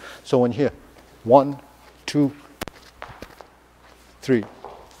sequences. So when here, 1, 2, 3,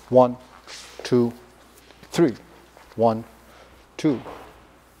 1, 2, 3, 1, 2. Okay.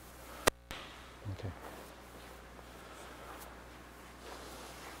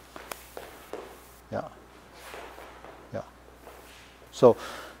 Yeah. Yeah. So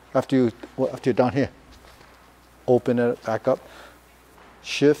after you're down here, open it back up,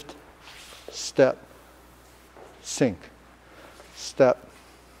 shift, step, sink, step,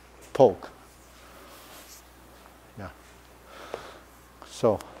 poke. Yeah.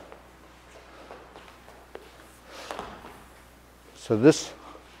 So this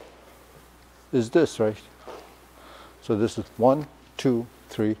is this, right? So this is 1, 2,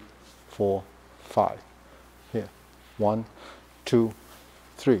 3, 4, 5. Here, 1, 2,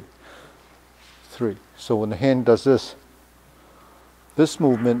 3, 3. So when the hand does this, this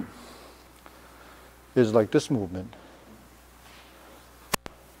movement is like this movement.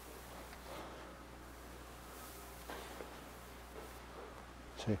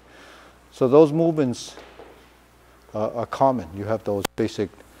 See, so those movements are common. You have those basic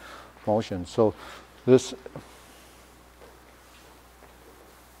motions. So this.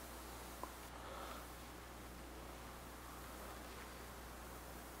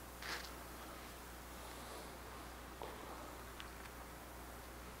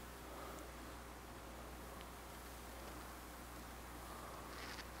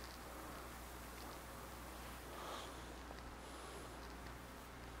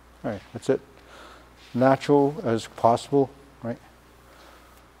 All right, that's it. Natural as possible, right?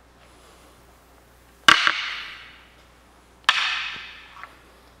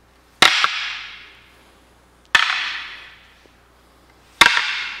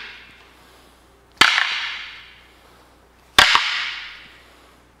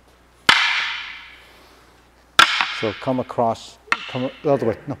 So come across, come the other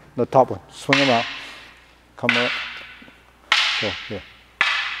way, no, the top one, swing them out, come up, so here.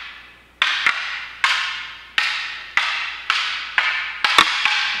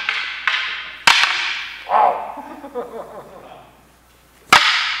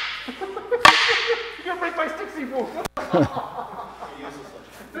 You gotta break my stick, Seafood.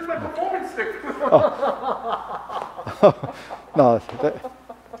 This is my performance stick. No,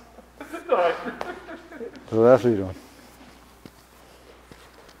 so that's what you're doing.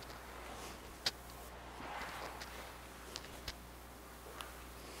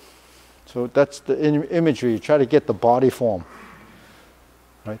 So that's the imagery. You try to get the body form,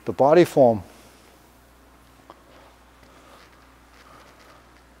 right? The body form.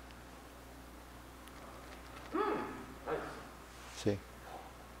 See.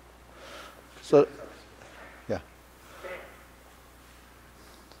 So, yeah.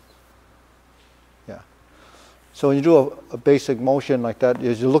 Yeah. So when you do a basic motion like that,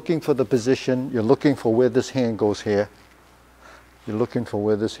 you're looking for the position. You're looking for where this hand goes here. You're looking for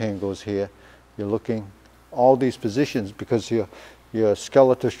where this hand goes here. You're looking all these positions because your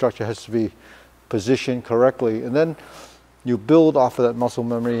skeletal structure has to be positioned correctly. And then you build off of that muscle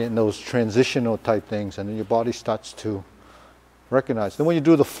memory and those transitional type things, and then your body starts to recognize. Then when you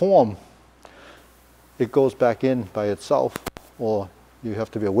do the form, it goes back in by itself, or you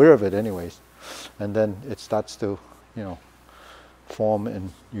have to be aware of it anyways. And then it starts to, form,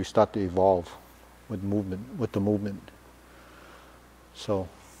 and you start to evolve with movement, with the movement. So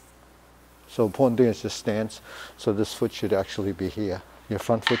important thing is the stance. So this foot should actually be here. Your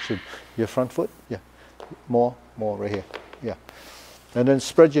front foot, yeah, more right here, yeah. And then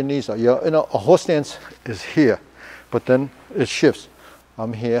spread your knees out. A horse stance is here, but then it shifts.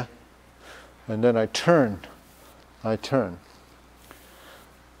 I'm here, and then I turn.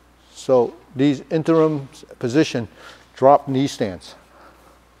 So these interim position, drop knee stance.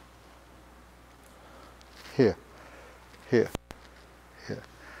 Here.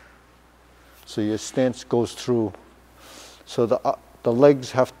 So your stance goes through. So the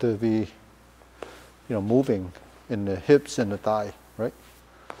legs have to be, moving in the hips and the thigh, right?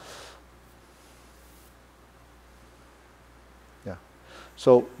 Yeah.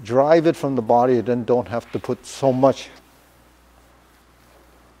 So drive it from the body, and then don't have to put so much.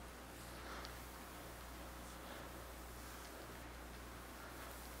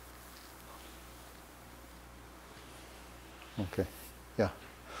 Okay, yeah.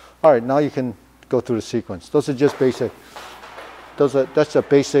 All right, now you can go through the sequence. Those are just basic. That's a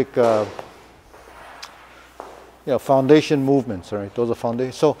basic, foundation movements. All right, those are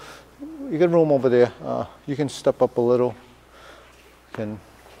foundation. So you got room over there. You can step up a little. Okay.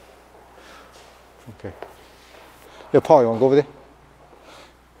 Yeah, Paul, you want to go over there?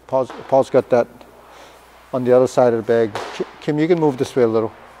 Paul's got that on the other side of the bag. Kim, you can move this way a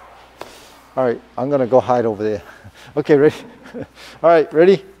little. All right, I'm going to go hide over there. Okay, ready? All right,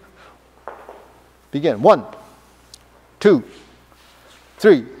 ready? Begin. 1, 2,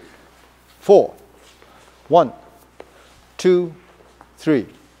 3, 4. 1, 2, 3.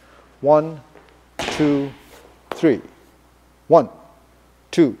 1, 2, 3. 1,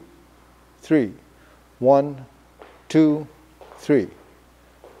 2, 3. 1, 2, 3.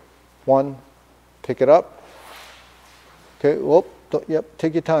 1. Pick it up. Okay. Whoop. Yep.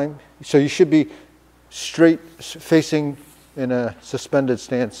 Take your time. So you should be straight, facing in a suspended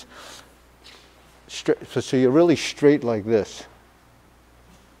stance. Straight, so you're really straight like this.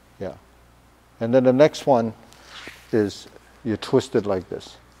 Yeah. And then the next one is you're twisted like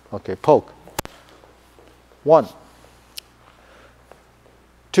this. Okay. Poke. 1,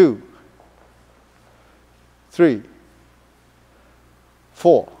 2, 3,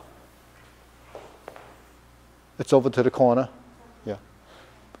 4. It's over to the corner. Yeah.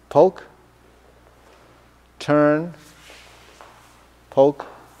 Poke. Turn. Poke.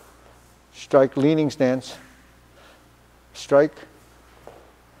 Strike, leaning stance. Strike.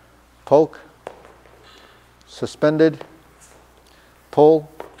 Poke. Suspended. Pull.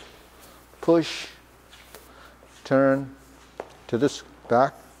 Push. Turn to this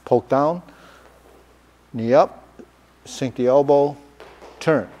back. Poke down. Knee up. Sink the elbow.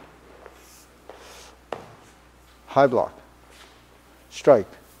 Turn. High block. Strike.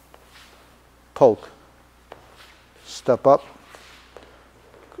 Poke. Step up.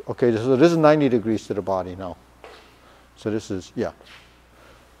 Okay, so this is 90 degrees to the body now. So this is, yeah.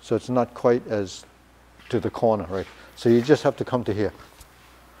 So it's not quite as to the corner, right? So you just have to come to here.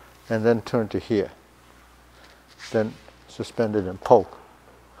 And then turn to here. Then suspended and poke.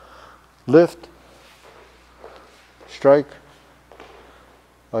 Lift. Strike.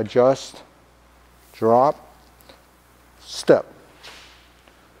 Adjust. Drop. Step.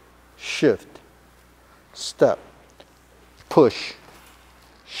 Shift. Step. Push.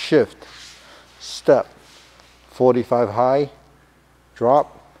 Shift. Step. 45 high.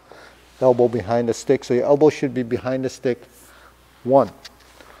 Drop. Elbow behind the stick. So your elbow should be behind the stick. 1,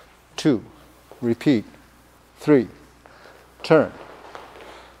 2. Repeat. 3. Turn.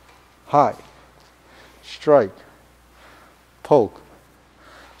 High. Strike. Poke.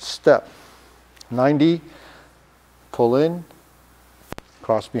 Step. 90. Pull in.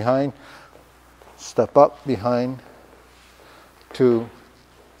 Cross behind. Step up behind. 2,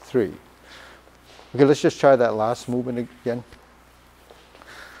 3. Okay, let's just try that last movement again.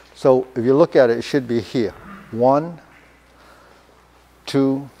 So if you look at it, it should be here. 1,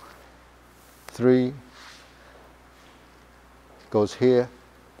 2, 3. Goes here.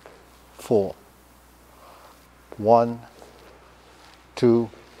 4. 1, 2,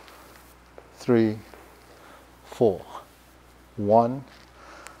 3, 4. 1,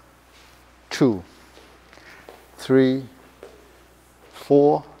 2, 3,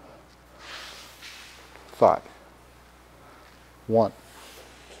 4, 5. 1,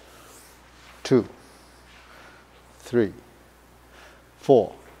 2, 3,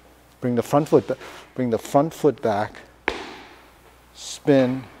 4. Bring the front foot back. Bring the front foot back.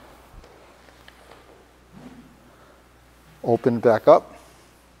 Spin. Open back up.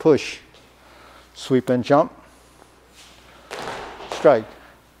 Push. Sweep and jump. Strike.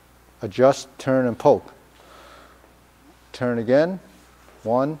 Adjust, turn and poke. Turn again.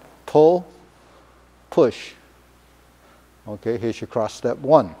 1, pull, push. Okay, here's your cross step.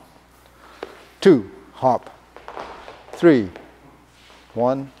 1, 2, hop. 3,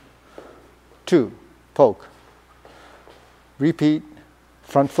 1, 2, poke. Repeat,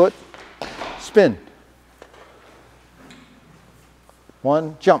 front foot, spin.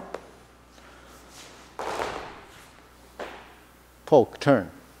 1, jump. Poke, turn.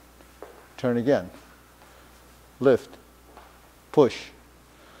 Turn again. Lift, push.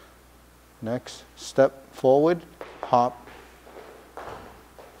 Next, step forward, hop.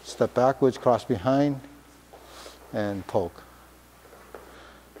 Step backwards, cross behind, and poke.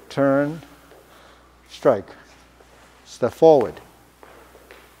 Turn, strike. Step forward,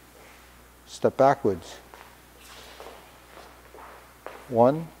 step backwards.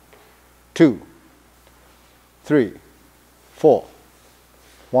 1, 2, 3, 4.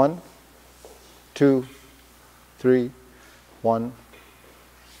 1, 2, 3, 1,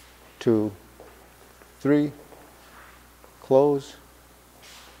 2, 3. Close.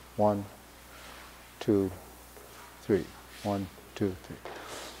 1, 2, 3. 1, 2, 3.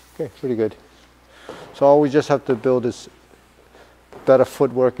 Okay, pretty good. So all we just have to build is better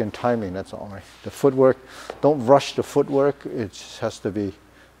footwork and timing, that's all right. The footwork, don't rush the footwork, it just has to be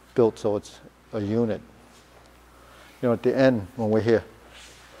built so it's a unit. You know, at the end, when we're here,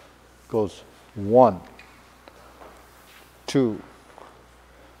 goes 1, 2,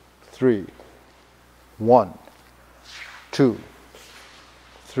 3, 1, 2,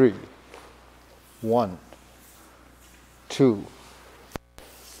 3, 1, 2,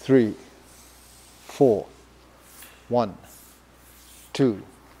 3, 4, 1, 2,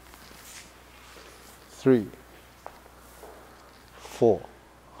 3, 4,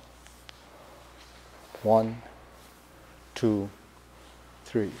 1, 2,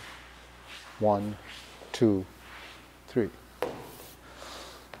 3, 1, 2, 3.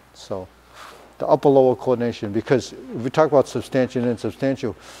 So the upper lower coordination, because if we talk about substantial and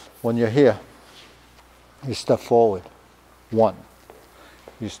insubstantial, when you're here, you step forward, 1,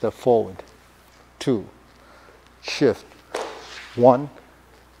 you step forward, 2, shift, 1,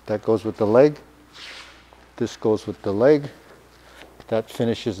 that goes with the leg, this goes with the leg, that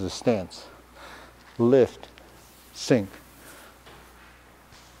finishes the stance. Lift, sink,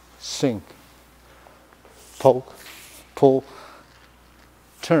 sink, poke, pull,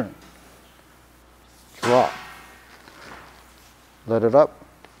 turn, drop, let it up,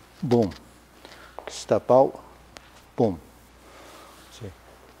 boom, step out, boom. See,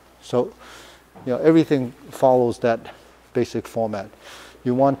 so you know everything follows that basic format.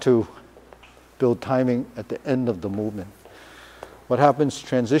 You want to build timing at the end of the movement. What happens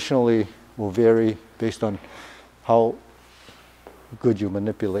transitionally will vary based on how good you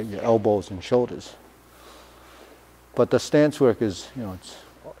manipulate your elbows and shoulders. But the stance work is, it's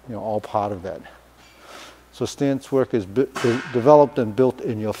all part of that. So stance work is developed and built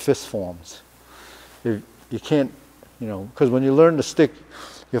in your fist forms. You can't, because when you learn to stick,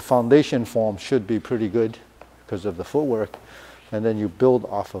 your foundation form should be pretty good because of the footwork, and then you build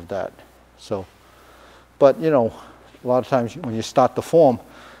off of that. So, but a lot of times when you start the form,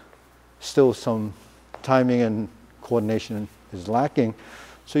 still some timing and coordination is lacking,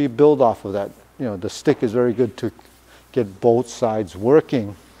 so you build off of that. The stick is very good to get both sides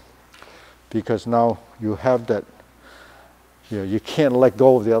working, because now you have that, you can't let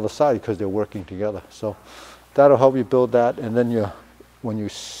go of the other side because they're working together. So that'll help you build that, and then when you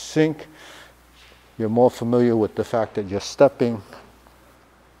sink, you're more familiar with the fact that you're stepping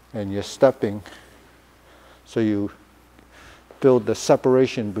and you're stepping, so you build the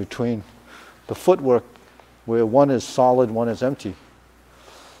separation between the footwork where one is solid, one is empty.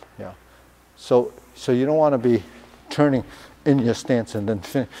 Yeah. So you don't want to be turning in your stance and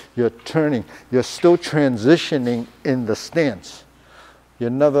then you're turning. You're still transitioning in the stance.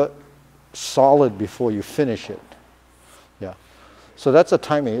 You're never solid before you finish it. Yeah. So that's a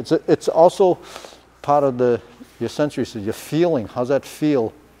timing. It's also part of your sensory. So you're feeling. How's that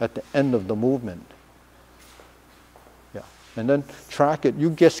feel at the end of the movement? Yeah. And then track it. You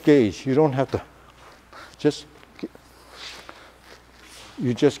just gaze. You don't have to.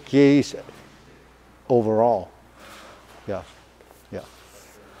 You just gaze overall. Yeah, yeah,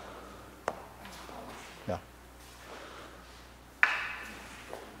 yeah.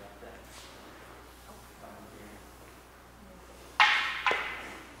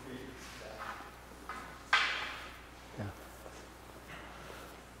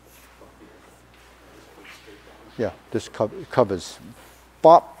 Yeah, this covers.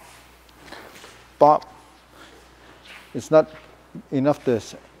 Bop, bop. It's not enough to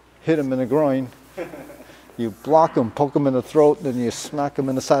hit him in the groin. You block him, poke him in the throat, then you smack him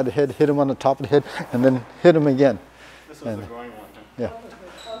in the side of the head, hit him on the top of the head, and then hit him again. This was the groin one.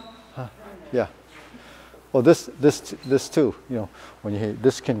 Yeah. Yeah. Well, this too. When you hit,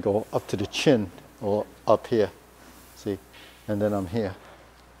 this can go up to the chin or up here. See, and then I'm here.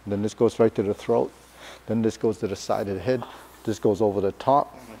 And then this goes right to the throat. Then this goes to the side of the head. This goes over the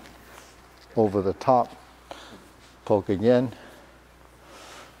top. Over the top. Poke again.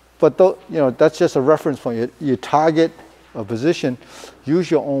 But that's just a reference point. You target a position, use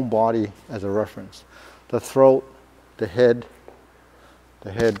your own body as a reference. The throat, the head,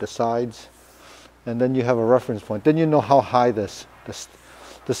 the sides, and then you have a reference point. Then you know how high the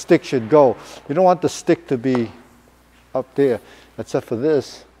stick should go. You don't want the stick to be up there, except for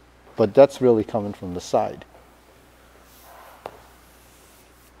this. but that's really coming from the side.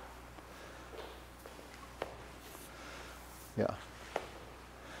 Yeah.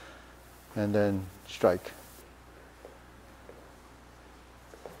 And then strike.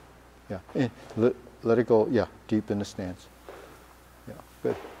 Yeah. Let it go. Yeah. Deep in the stance. Yeah.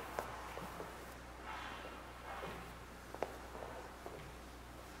 Good.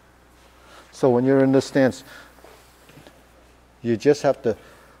 So when you're in this stance, you just have to,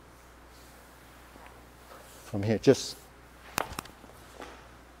 from here, just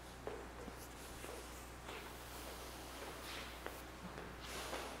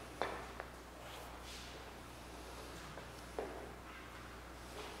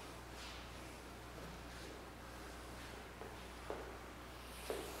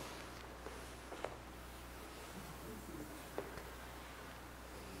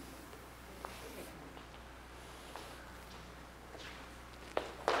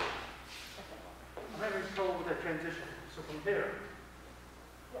with that transition. So from here,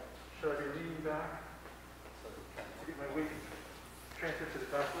 should I be leaning back to get my weight transfer to the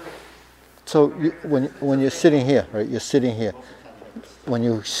back leg? so you, when you're sitting here, right? You're sitting here. When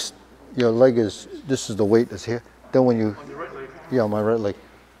you your leg is, this is the weight is here. Then when you, On your right leg. yeah, my right leg,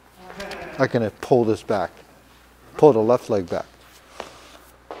 I can pull this back, pull the left leg back,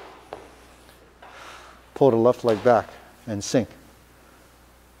 pull the left leg back, and sink.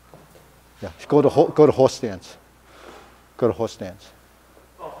 Yeah, go to horse stance. Go to horse stance.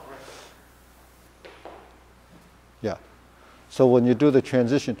 Oh, right. Yeah. So when you do the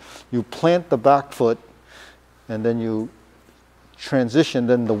transition, you plant the back foot, and then you transition.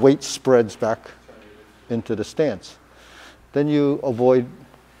 Then the weight spreads back into the stance. Then you avoid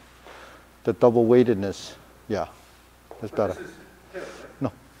the double weightedness. Yeah, that's better. This is here, right?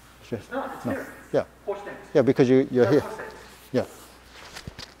 No, it's just, No, it's no. here. Yeah, Horse stance. yeah, because you're That's here. horse stance. Yeah,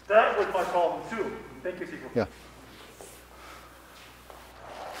 That was my problem too. Thank you, Sequel. yeah.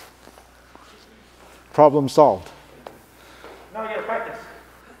 Problem solved. Now you gotta practice.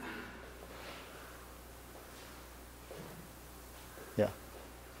 Yeah.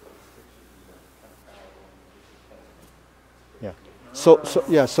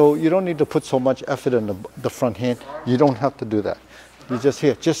 Yeah. So you don't need to put so much effort in the front hand. You don't have to do that. You just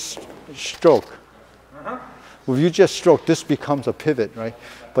here, just stroke. If you just stroke, this becomes a pivot, right?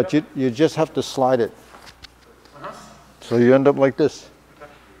 But you just have to slide it. So you end up like this.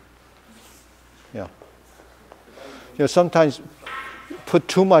 Yeah. You know, sometimes put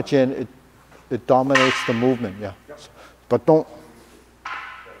too much in, it dominates the movement, yeah. But don't,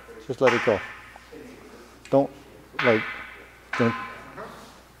 just let it go. Don't, like, don't,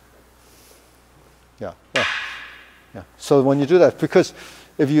 yeah. Yeah. So when you do that, because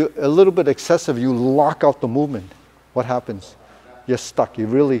if you a little bit excessive, you lock out the movement. What happens? You're stuck. You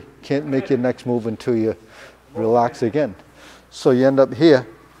really can't make your next move until you relax again. So you end up here.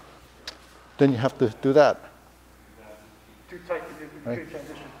 Then you have to do that. Too tight to do Right.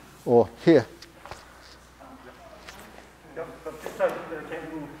 transition. Or here. Yep, but too tight that I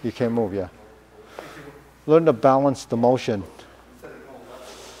can't move. You can't move. Yeah. Learn to balance the motion.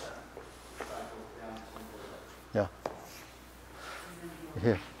 Yeah.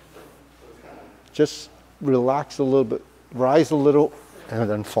 Here. Just relax a little bit, rise a little, and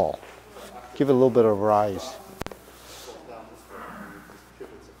then fall. Give it a little bit of rise.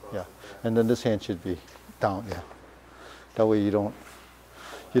 Yeah. And then this hand should be down. Yeah. That way you don't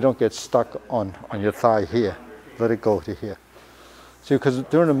get stuck on your thigh here. Let it go to here. See, because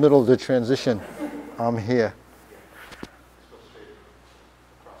during the middle of the transition, I'm here.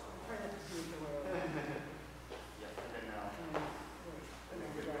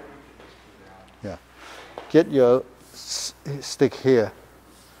 Yeah. Get your stick here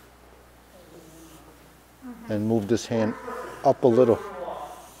and move this hand up a little.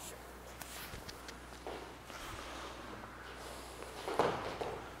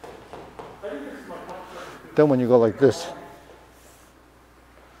 Then when you go like this,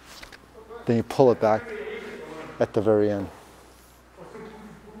 then you pull it back at the very end.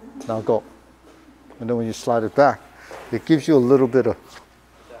 Now go. And then when you slide it back, it gives you a little bit of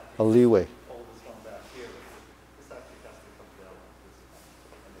a leeway.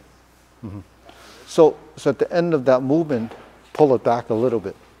 Mm-hmm. So at the end of that movement, pull it back a little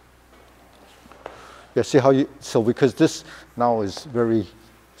bit. Yeah, see how you, so because this now is very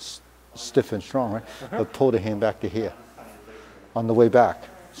stiff and strong, right? But pull the hand back to here on the way back.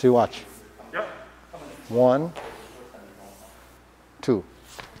 See, watch. Yep. 1, 2.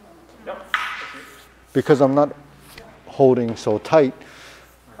 Yep. Because I'm not holding so tight,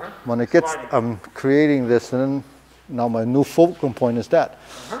 when it gets, I'm creating this, and then now my new fulcrum point is that.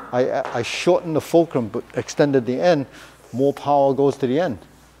 I shortened the fulcrum but extended the end, more power goes to the end.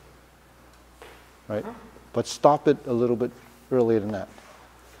 Right? But stop it a little bit earlier than that.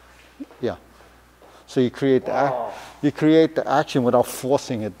 Yeah. So you create the action without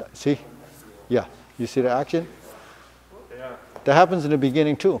forcing it. See? Yeah. You see the action? Yeah. That happens in the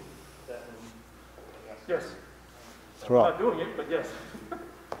beginning too. Yes. Throughout. Not doing it, but yes.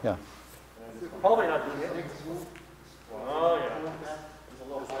 Yeah. Probably not doing it. Oh, yeah.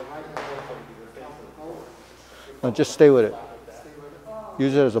 Now just stay with it.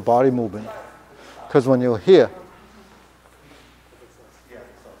 Use it as a body movement. Because when you're here,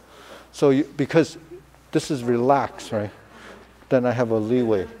 because this is relaxed, right? Then I have a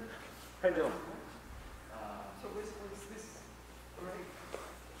leeway. Pendulum.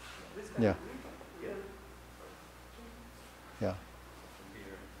 Yeah. Yeah.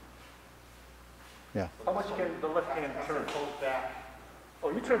 Yeah. How much can the left hand turn?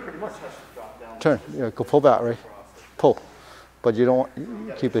 Oh, you turn pretty much. Turn. Yeah, go pull back, right? Pull. But you don't want,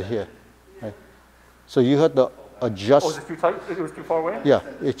 you keep it here. Right? So you have to adjust. Oh, is it too tight? It was too far away? Yeah,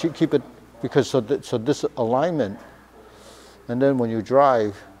 it, you keep it, because so this alignment, and then when you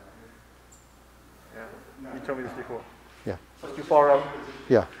drive. Yeah. You told me this before. Yeah. It's too far out.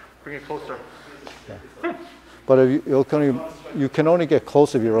 Yeah. Bring it closer. Yeah. But if you can only get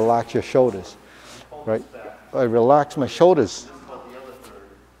close if you relax your shoulders, right? I relax my shoulders.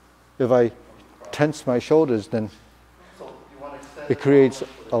 If I tense my shoulders, then it creates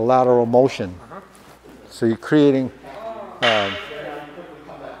a lateral motion. So you're creating,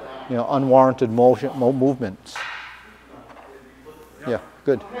 unwarranted movements. Yeah,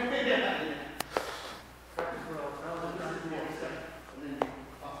 good.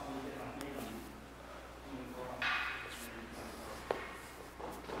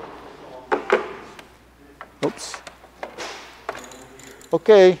 Oops.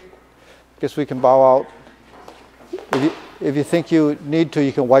 Okay, guess we can bow out. If you think you need to,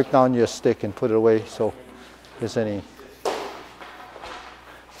 you can wipe down your stick and put it away so if there's any.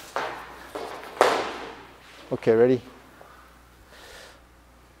 Okay, ready?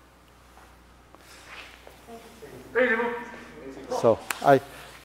 There you go. So